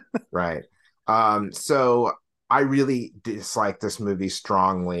LA. Right. So I really dislike this movie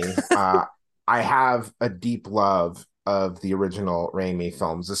strongly. I have a deep love of the original Raimi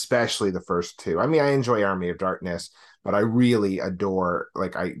films, especially the first two. I mean, I enjoy Army of Darkness, but I really adore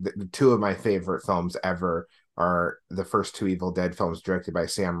the two of my favorite films ever are the first two Evil Dead films directed by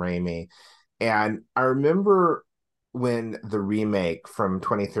Sam Raimi. And I remember when the remake from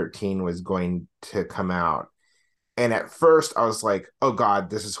 2013 was going to come out. And at first, I was like, oh God,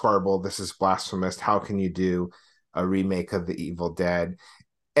 this is horrible. This is blasphemous. How can you do a remake of The Evil Dead?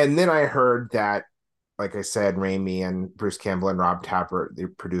 And then I heard that, like I said, Raimi and Bruce Campbell and Rob Tapper, the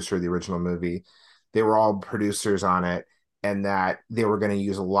producer of the original movie, they were all producers on it, and that they were going to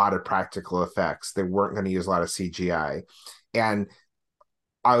use a lot of practical effects. They weren't going to use a lot of CGI. And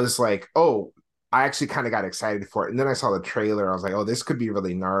I was like, oh, I actually kind of got excited for it. And then I saw the trailer. I was like, oh, this could be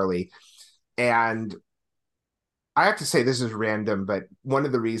really gnarly. And I have to say this is random, but one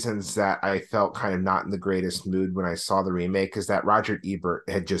of the reasons that I felt kind of not in the greatest mood when I saw the remake is that Roger Ebert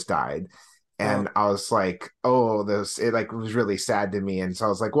had just died. Oh, And I was like, oh, this it like was really sad to me. And so I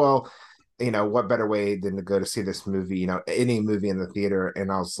was like, well, what better way than to go to see this movie, any movie in the theater. And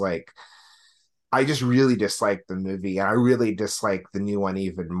I was like, I just really dislike the movie, and I really dislike the new one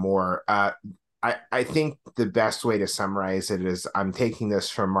even more. I think the best way to summarize it is I'm taking this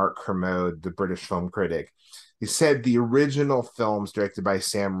from Mark Kermode, the British film critic. He said the original films directed by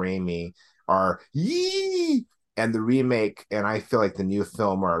Sam Raimi are yee, and the remake, and I feel like the new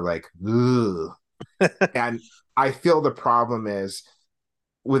film are like ugh. And I feel the problem is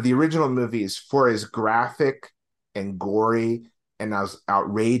with the original movies, for as graphic and gory and as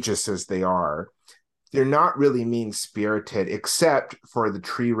outrageous as they are, they're not really mean spirited, except for the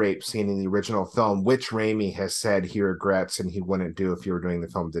tree rape scene in the original film, which Raimi has said he regrets and he wouldn't do if he were doing the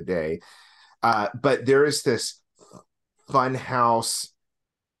film today. But there is this funhouse,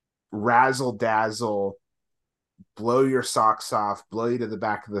 razzle dazzle, blow your socks off, blow you to the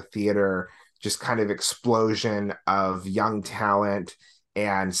back of the theater, just kind of explosion of young talent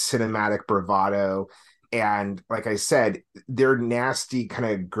and cinematic bravado. And like I said, they're nasty,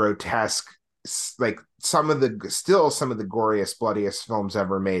 kind of grotesque, like some of the goriest, bloodiest films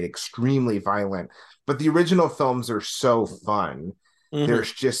ever made, extremely violent. But the original films are so fun. hmm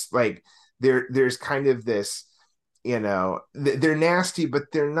There's just like there's kind of this they're nasty, but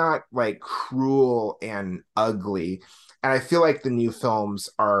they're not like cruel and ugly. And I feel like the new films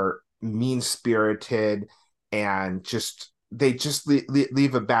are mean spirited and just they just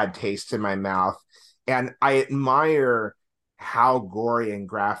leave a bad taste in my mouth. And I admire how gory and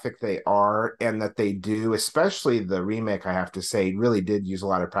graphic they are, and that they do, especially the remake, I have to say, really did use a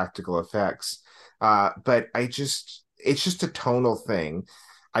lot of practical effects. But it's just a tonal thing.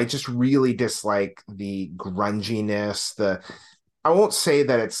 I just really dislike the grunginess. I won't say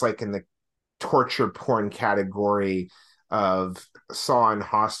that it's like in the torture porn category of Saw and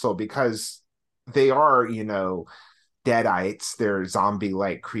Hostel, because they are, deadites, they're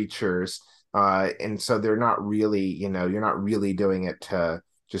zombie-like creatures. And so they're not really, you're not really doing it to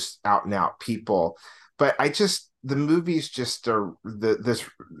just out and out people. But the movies just are this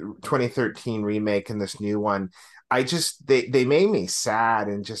 2013 remake and this new one. They made me sad,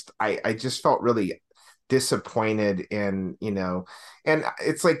 and I just felt really disappointed in, and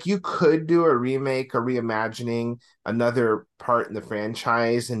it's like you could do a remake, a reimagining, another part in the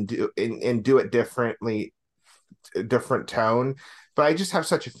franchise, and do it differently, a different tone. But I just have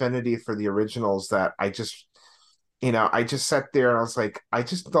such affinity for the originals that I just sat there and I was like, I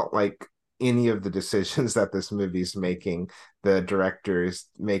just don't like any of the decisions that this movie's making, the director is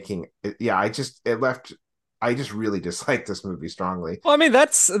making. Yeah, I just really dislike this movie strongly. Well, I mean,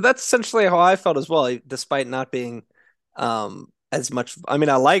 that's essentially how I felt as well, despite not being as much. I mean,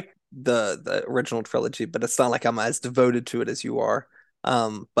 I like the original trilogy, but it's not like I'm as devoted to it as you are.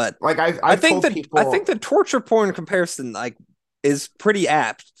 But Like I I've think told that I think people, the torture porn comparison like is pretty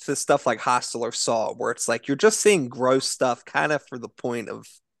apt to stuff like Hostel or Saw, where it's like you're just seeing gross stuff kind of for the point of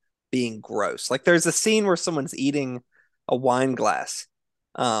being gross. Like there's a scene where someone's eating a wine glass,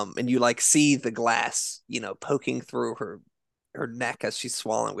 and you like see the glass, poking through her neck as she's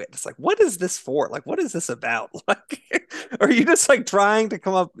swallowing it. It's like, what is this for? Like, what is this about? Like, are you just like trying to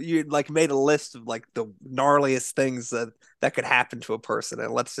come up? You like made a list of like the gnarliest things that could happen to a person,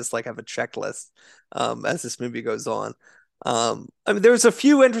 and let's just like have a checklist as this movie goes on. I mean, there was a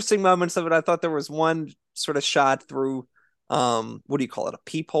few interesting moments of it. I thought there was one sort of shot through, what do you call it? A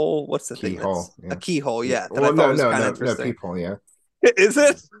peephole? What's the thing that's keyhole, a yeah. keyhole? Yeah. Yeah, that I Well, thought no, was no, kind of no, no, interesting. people, yeah. Is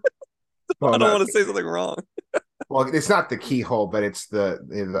it? I Well, don't not want to say something wrong. well, it's not the keyhole, but it's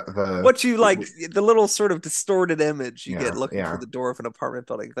What you like, the little sort of distorted image you get yeah, looking through yeah. the door of an apartment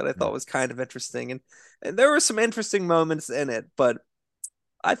building that I Yeah. thought was kind of interesting. And there were some interesting moments in it, but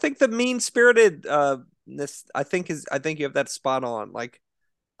I think the mean spirited this I think you have that spot on. Like,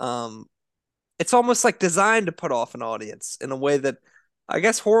 um, it's almost like designed to put off an audience in a way that I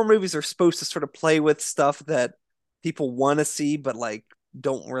guess horror movies are supposed to sort of play with stuff that people want to see, but like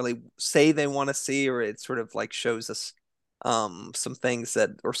don't really say they want to see, or it sort of like shows us some things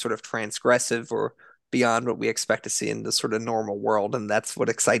that are sort of transgressive or beyond what we expect to see in the sort of normal world, and that's what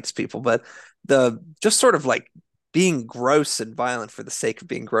excites people. But the just sort of like being gross and violent for the sake of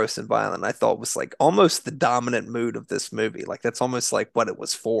being gross and violent, I thought was like almost the dominant mood of this movie. Like that's almost like what it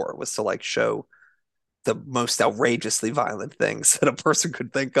was for, was to like show the most outrageously violent things that a person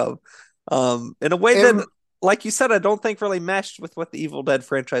could think of. In a way that, And like you said, I don't think really meshed with what the Evil Dead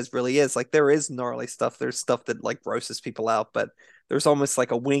franchise really is. Like there is gnarly stuff. There's stuff that like grosses people out, but there's almost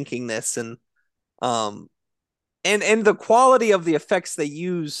like a winkingness um and the quality of the effects they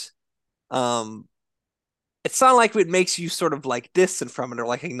use. Um, it's not like it makes you sort of like distant from it or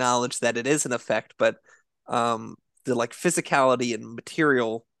like acknowledge that it is an effect, but the like physicality and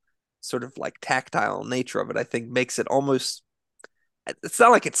material sort of like tactile nature of it, I think makes it almost, it's not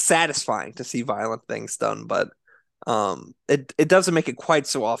like it's satisfying to see violent things done, but it doesn't make it quite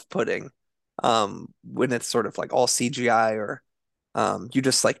so off-putting when it's sort of like all CGI or you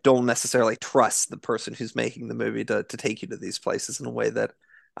just like don't necessarily trust the person who's making the movie to take you to these places in a way that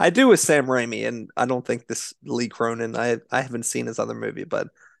I do with Sam Raimi, and I don't think this Lee Cronin. I haven't seen his other movie, but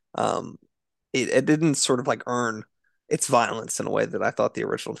um, it didn't sort of like earn its violence in a way that I thought the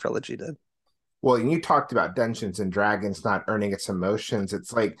original trilogy did. well, and you talked about Dungeons and Dragons not earning its emotions.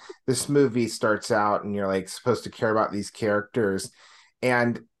 It's like this movie starts out and you're like supposed to care about these characters.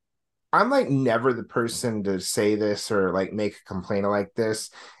 And I'm like never the person to say this or like make a complaint like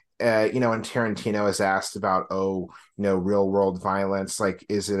this. When Tarantino is asked about, real world violence, like,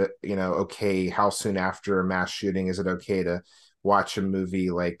 is it, okay, how soon after a mass shooting is it okay to watch a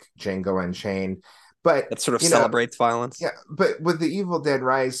movie like Django Unchained? But, That sort of you know, celebrates violence. yeah, but with the Evil Dead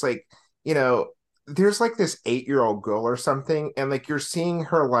Rise, like, you know, there's like this 8-year-old girl or something, and like you're seeing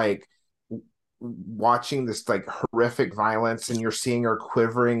her like watching this like horrific violence, and you're seeing her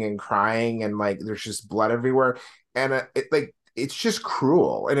quivering and crying, and like there's just blood everywhere, and it's just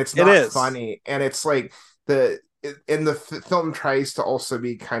cruel, and it's It not is. funny, and it's like the and the film tries to also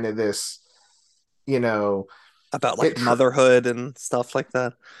be kind of this, you know, About like it motherhood and stuff like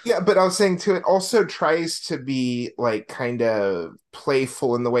that. yeah, but I was saying too, it also tries to be like kind of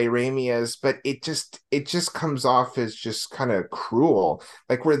playful in the way Raimi is, but it just comes off as just kind of cruel.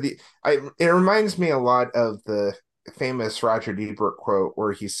 Like where the I it reminds me a lot of the famous Roger Ebert quote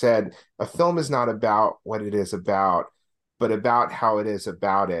where he said, "A film is not about what it is about, but about how it is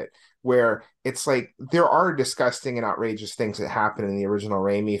about it." Where it's like there are disgusting and outrageous things that happen in the original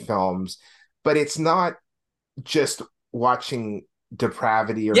Raimi films, but it's not just watching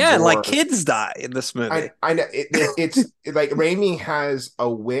depravity or Yeah, and like gore. kids die in this movie. I know it's like Raimi has a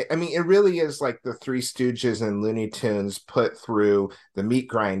wit. I mean, it really is like the Three Stooges and Looney Tunes put through the meat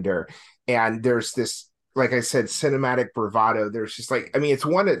grinder. And there's this, like I said, cinematic bravado. There's just like, I mean, it's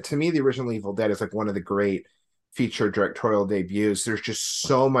one of, to me, the original Evil Dead is like one of the great feature directorial debuts. There's just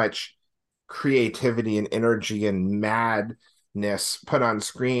so much creativity and energy and madness put on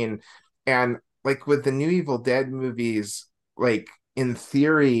screen. And like with the new Evil Dead movies, like in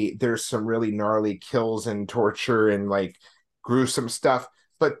theory, there's some really gnarly kills and torture and like gruesome stuff,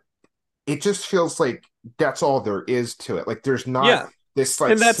 but it just feels like that's all there is to it. Like there's not Yeah. this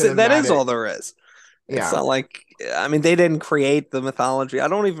like And that is cinematic, all there is. It's yeah. not like, I mean, they didn't create the mythology. I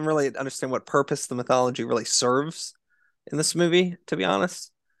don't even really understand what purpose the mythology really serves in this movie, to be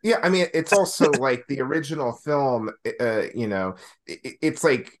honest. Yeah, I mean, it's also like the original film, it's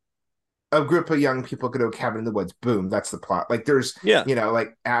like a group of young people go to a cabin in the woods. Boom, that's the plot. Like there's, Yeah.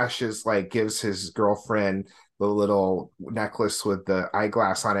 like Ash is like gives his girlfriend the little necklace with the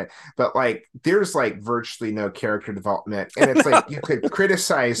eyeglass on it, but like there's like virtually no character development, and it's like you could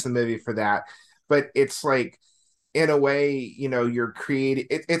criticize the movie for that, but it's like in a way, you're creating.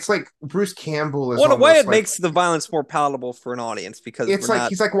 It's like Bruce Campbell is Well, in a way, almost it like makes the violence more palatable for an audience because we're it's like not.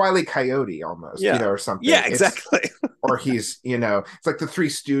 he's like Wile E. Coyote almost, Yeah. or Yeah, something. It's exactly. or he's it's like the Three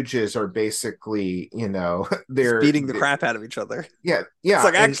Stooges are basically Just they're, beating the crap out of each other. yeah, It's yeah,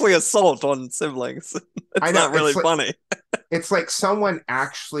 like and actually assault on siblings. I It's know not really funny. it's like someone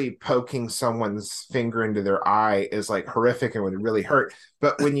actually poking someone's finger into their eye is like horrific and would really hurt.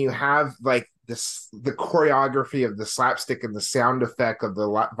 But when you have like this, the choreography of the slapstick and the sound effect of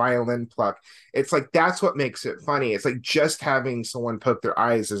the violin pluck, it's like that's what makes it funny. It's like just having someone poke their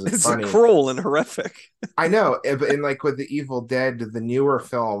eyes isn't It's funny. cruel and horrific. I know, but in like with the Evil Dead, the newer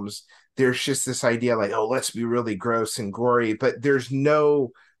films, there's just this idea like, oh, let's be really gross and gory, but there's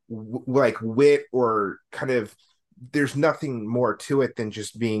no like wit or kind of there's nothing more to it than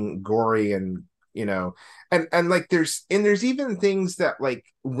just being gory and and like there's even things that like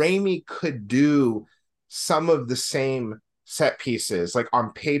Raimi could do some of the same set pieces like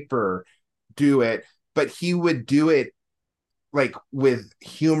on paper do it, but he would do it like with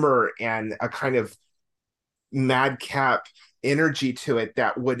humor and a kind of madcap energy to it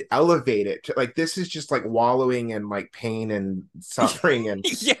that would elevate it to, like this is just like wallowing in like pain and suffering and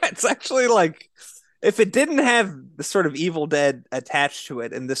Yeah, it's actually like if it didn't have the sort of Evil Dead attached to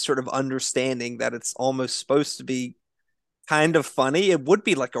it and this sort of understanding that it's almost supposed to be kind of funny, it would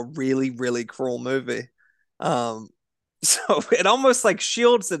be like a really, really cruel movie. Um, so it almost like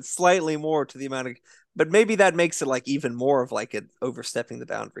shields it slightly more to the amount of, but maybe that makes it like even more of like it overstepping the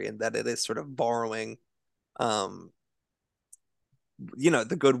boundary and that it is sort of borrowing, um,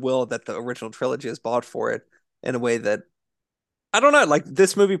 the goodwill that the original trilogy has bought for it in a way that I don't know. Like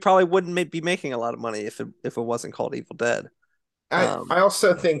this movie probably wouldn't be making a lot of money if it wasn't called Evil Dead. I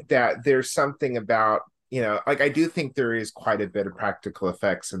also think that there's something about like I do think there is quite a bit of practical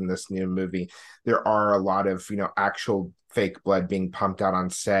effects in this new movie. There are a lot of actual fake blood being pumped out on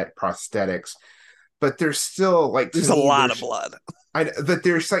set, prosthetics, but there's still like to There's a me lot of blood. that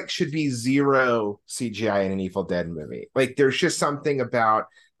there's like should be zero CGI in an Evil Dead movie. Like there's just something about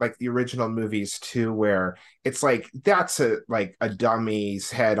like the original movies too, where it's like that's a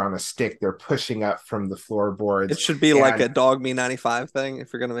dummy's head on a stick they're pushing up from the It floorboards. should be like And a Dog Me 95 thing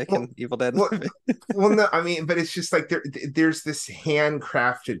if you're gonna make well, an Evil Dead well, movie. well, no, I mean, but it's just like there's this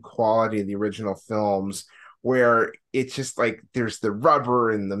handcrafted quality of the original films where it's just like there's the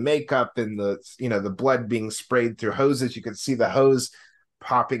rubber and the makeup and the blood being sprayed through hoses. You can see the hose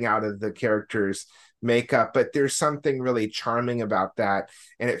popping out of the character's makeup, but there's something really charming about that,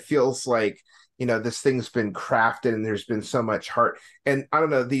 and it feels like this thing's been crafted and there's been so much heart. And I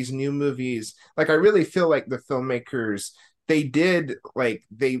don't know, these new movies, like I really feel like the filmmakers they did like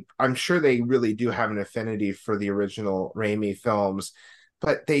I'm sure they really do have an affinity for the original Raimi films,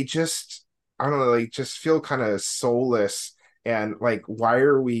 but they just I don't know, like just feel kind of soulless. And like why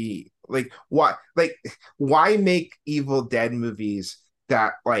are we why make Evil Dead movies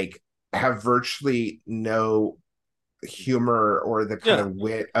that like have virtually no humor or the kind Yeah. of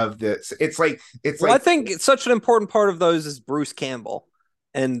wit of this. It's like Well, I think it's such an important part of those is Bruce Campbell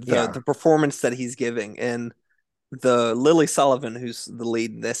and the yeah. the performance that he's giving. And the Lily Sullivan, who's the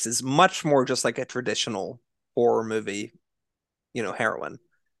lead in this, is much more just like a traditional horror movie, heroine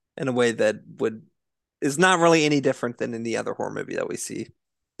in a way that would is not really any different than any other horror movie that we see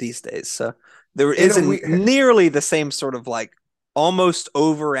these days. So there In a isn't we nearly the same sort of like almost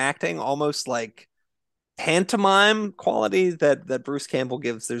overacting, almost like pantomime quality that Bruce Campbell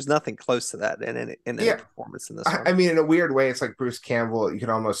gives. There's nothing close to that in any yeah. performance in this I one. mean, in a weird way, it's like Bruce Campbell. You could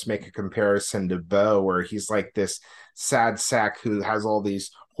almost make a comparison to Beau, where he's like this sad sack who has all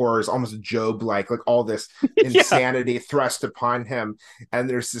these horrors, almost Job like all this Yeah. insanity thrust upon him. And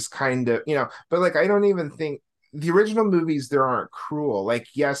there's this kind of, but like, I don't even think the original movies there aren't cruel. Like,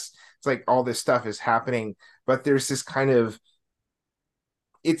 yes, it's like all this stuff is happening, but there's this kind of,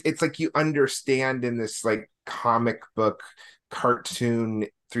 it's like you understand in this like comic book, cartoon,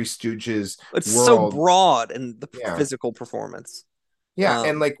 Three Stooges It's so world. broad in the Yeah. physical performance. Yeah,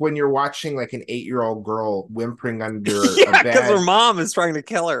 and Um, like when you're watching like an 8-year-old girl whimpering under a yeah, because her bed, mom is trying to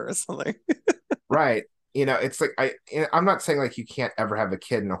kill her or something. right? It's like I'm not saying like you can't ever have a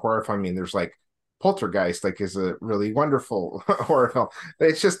kid in a horror film. I mean, there's like Poltergeist, like is a really wonderful horror film.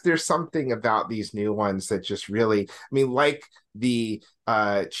 It's just there's something about these new ones that just really, I mean, like the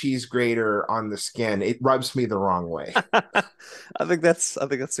cheese grater on the skin, it rubs me the wrong way. I think that's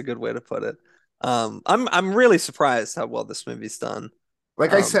a good way to put it. I'm really surprised how well this movie's done.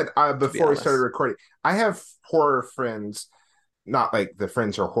 Like I said To be before we started honest. recording, I have horror friends, not like the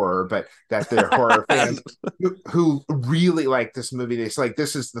friends are horror, but that they're horror fans who really like this movie. They say like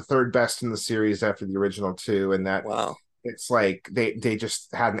this is the third best in the series after the original two, and that Wow. it's like they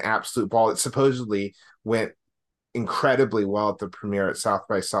just had an absolute ball. It supposedly went incredibly well at the premiere at South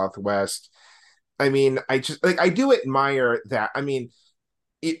by Southwest. I mean, I just like I do admire that. I mean,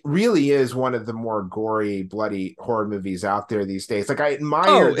 it really is one of the more gory, bloody horror movies out there these days. Like I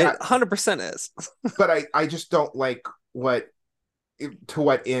Oh, admire it that, 100% is. but I just don't like what to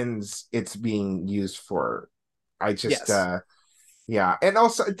what ends it's being used for. I just Yes. yeah. And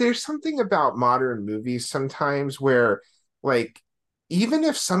also there's something about modern movies sometimes where like even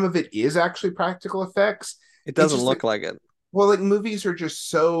if some of it is actually practical effects, It it's doesn't just look like like it. well, like movies are just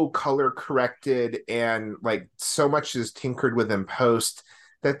so color corrected and like so much is tinkered with in post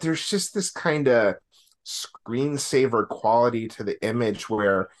that there's just this kind of screensaver quality to the image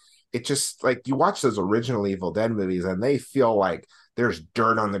where it just like you watch those original Evil Dead movies and they feel like there's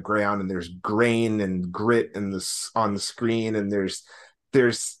dirt on the ground and there's grain and grit in this on the screen and there's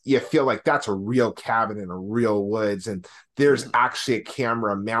you feel like that's a real cabin in a real woods and there's Mhm. actually a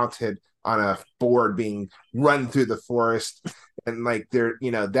camera mounted on a board being run through the forest and like there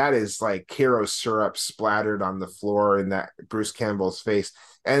that is like Karo syrup splattered on the floor in that Bruce Campbell's face.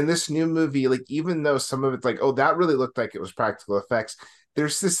 And this new movie, like even though some of it's like oh that really looked like it was practical effects,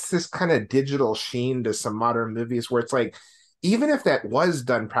 there's this kind of digital sheen to some modern movies where it's like even if that was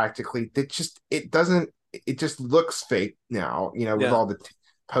done practically it doesn't it just looks fake now with Yeah. all the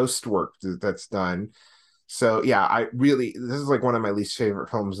post work that's done. So yeah, I really this is like one of my least favorite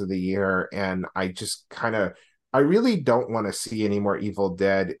films of the year, and I really don't want to see any more Evil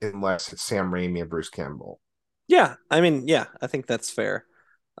Dead unless it's Sam Raimi and Bruce Campbell. Yeah. I mean, yeah, I think that's fair.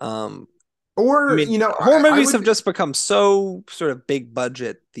 Um, I Or mean, horror I movies have would just become so sort of big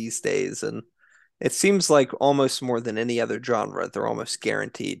budget these days, and it seems like almost more than any other genre, they're almost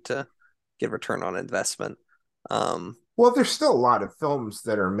guaranteed to get return on investment. Um, well, there's still a lot of films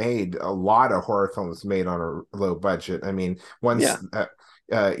that are made, a lot of horror films made on a low budget. I mean, yeah,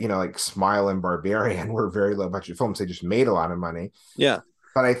 like Smile and Barbarian were very low budget films. They just made a lot of money. yeah,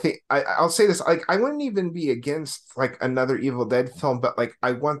 But I think I'll say this, like I wouldn't even be against like another Evil Dead film, but like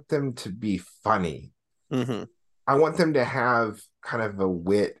I want them to be funny. hmm I want them to have kind of a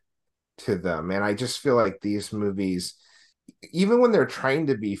wit to them. And I just feel like these movies, even when they're trying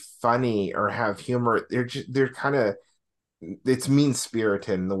to be funny or have humor, they're kind of it's mean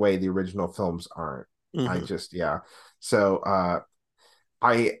spirited in the way the original films aren't. I hmm just yeah. So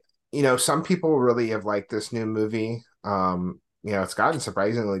I some people really have liked this new movie. It's gotten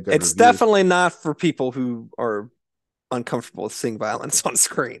surprisingly good It's reviews. definitely not for people who are uncomfortable with seeing violence on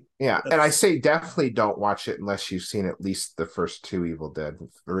screen. Yeah, and I That's, say definitely don't watch it unless you've seen at least the first two Evil Dead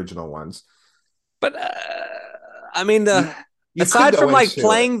original ones. but I mean, You you could aside go from like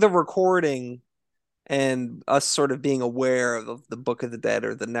into it. playing the recording and us sort of being aware of the Book of the Dead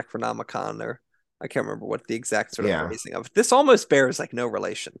or the Necronomicon, or I can't remember what the exact sort of Yeah. phrasing of it. This almost bears like no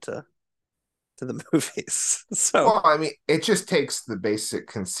relation to the movies. So Well, I mean, it just takes the basic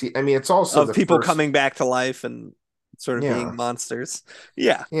conceit. I mean, it's also of the people first. coming back to life and sort of being Yeah. monsters.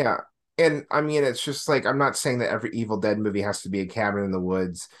 Yeah. Yeah. And I mean, it's just like, I'm not saying that every Evil Dead movie has to be a cabin in the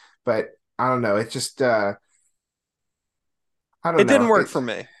woods, but I don't know. It just, I don't It didn't know. work It, for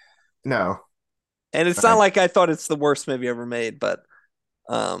me. no. And it's not I, like I thought it's the worst movie ever made, but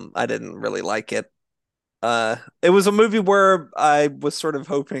I didn't really like it. It was a movie where I was sort of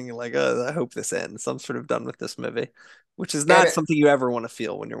hoping, like, I hope this ends. I'm sort of done with this movie, which is and not it, something you ever want to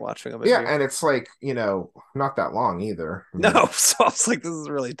feel when you're watching a yeah. movie. And it's like, not that long either. I mean, No, so I was like, this is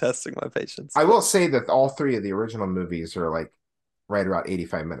really testing my patience. I But will say that all three of the original movies are like right about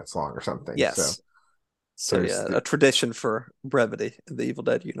 85 minutes long or something. So yes, so there's yeah, a tradition for brevity in the Evil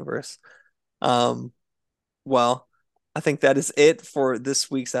Dead universe. Um, well, I think that is it for this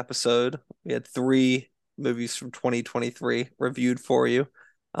week's episode. We had three movies from 2023 reviewed for you.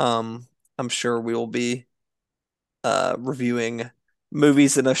 Um, I'm sure we will be reviewing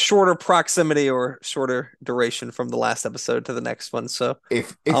movies in a shorter proximity or shorter duration from the last episode to the next one. So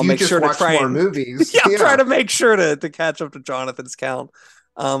if I'll you make just sure to watch try more and movies, yeah, I'll try yeah. to make sure to catch up to Jonathan's count.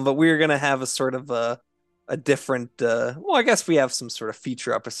 But we're gonna have a sort of a different well, I guess we have some sort of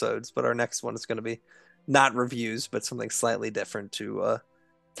feature episodes, but our next one is gonna be not reviews, but something slightly different to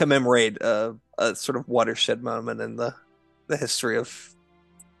commemorate a sort of watershed moment in the history of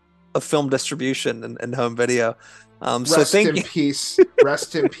film distribution and home video. So Rest thank in you. peace.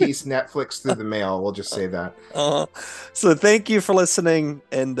 Rest in peace, Netflix through the mail. We'll just say that. So thank you for listening,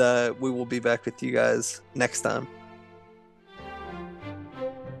 and we will be back with you guys next time.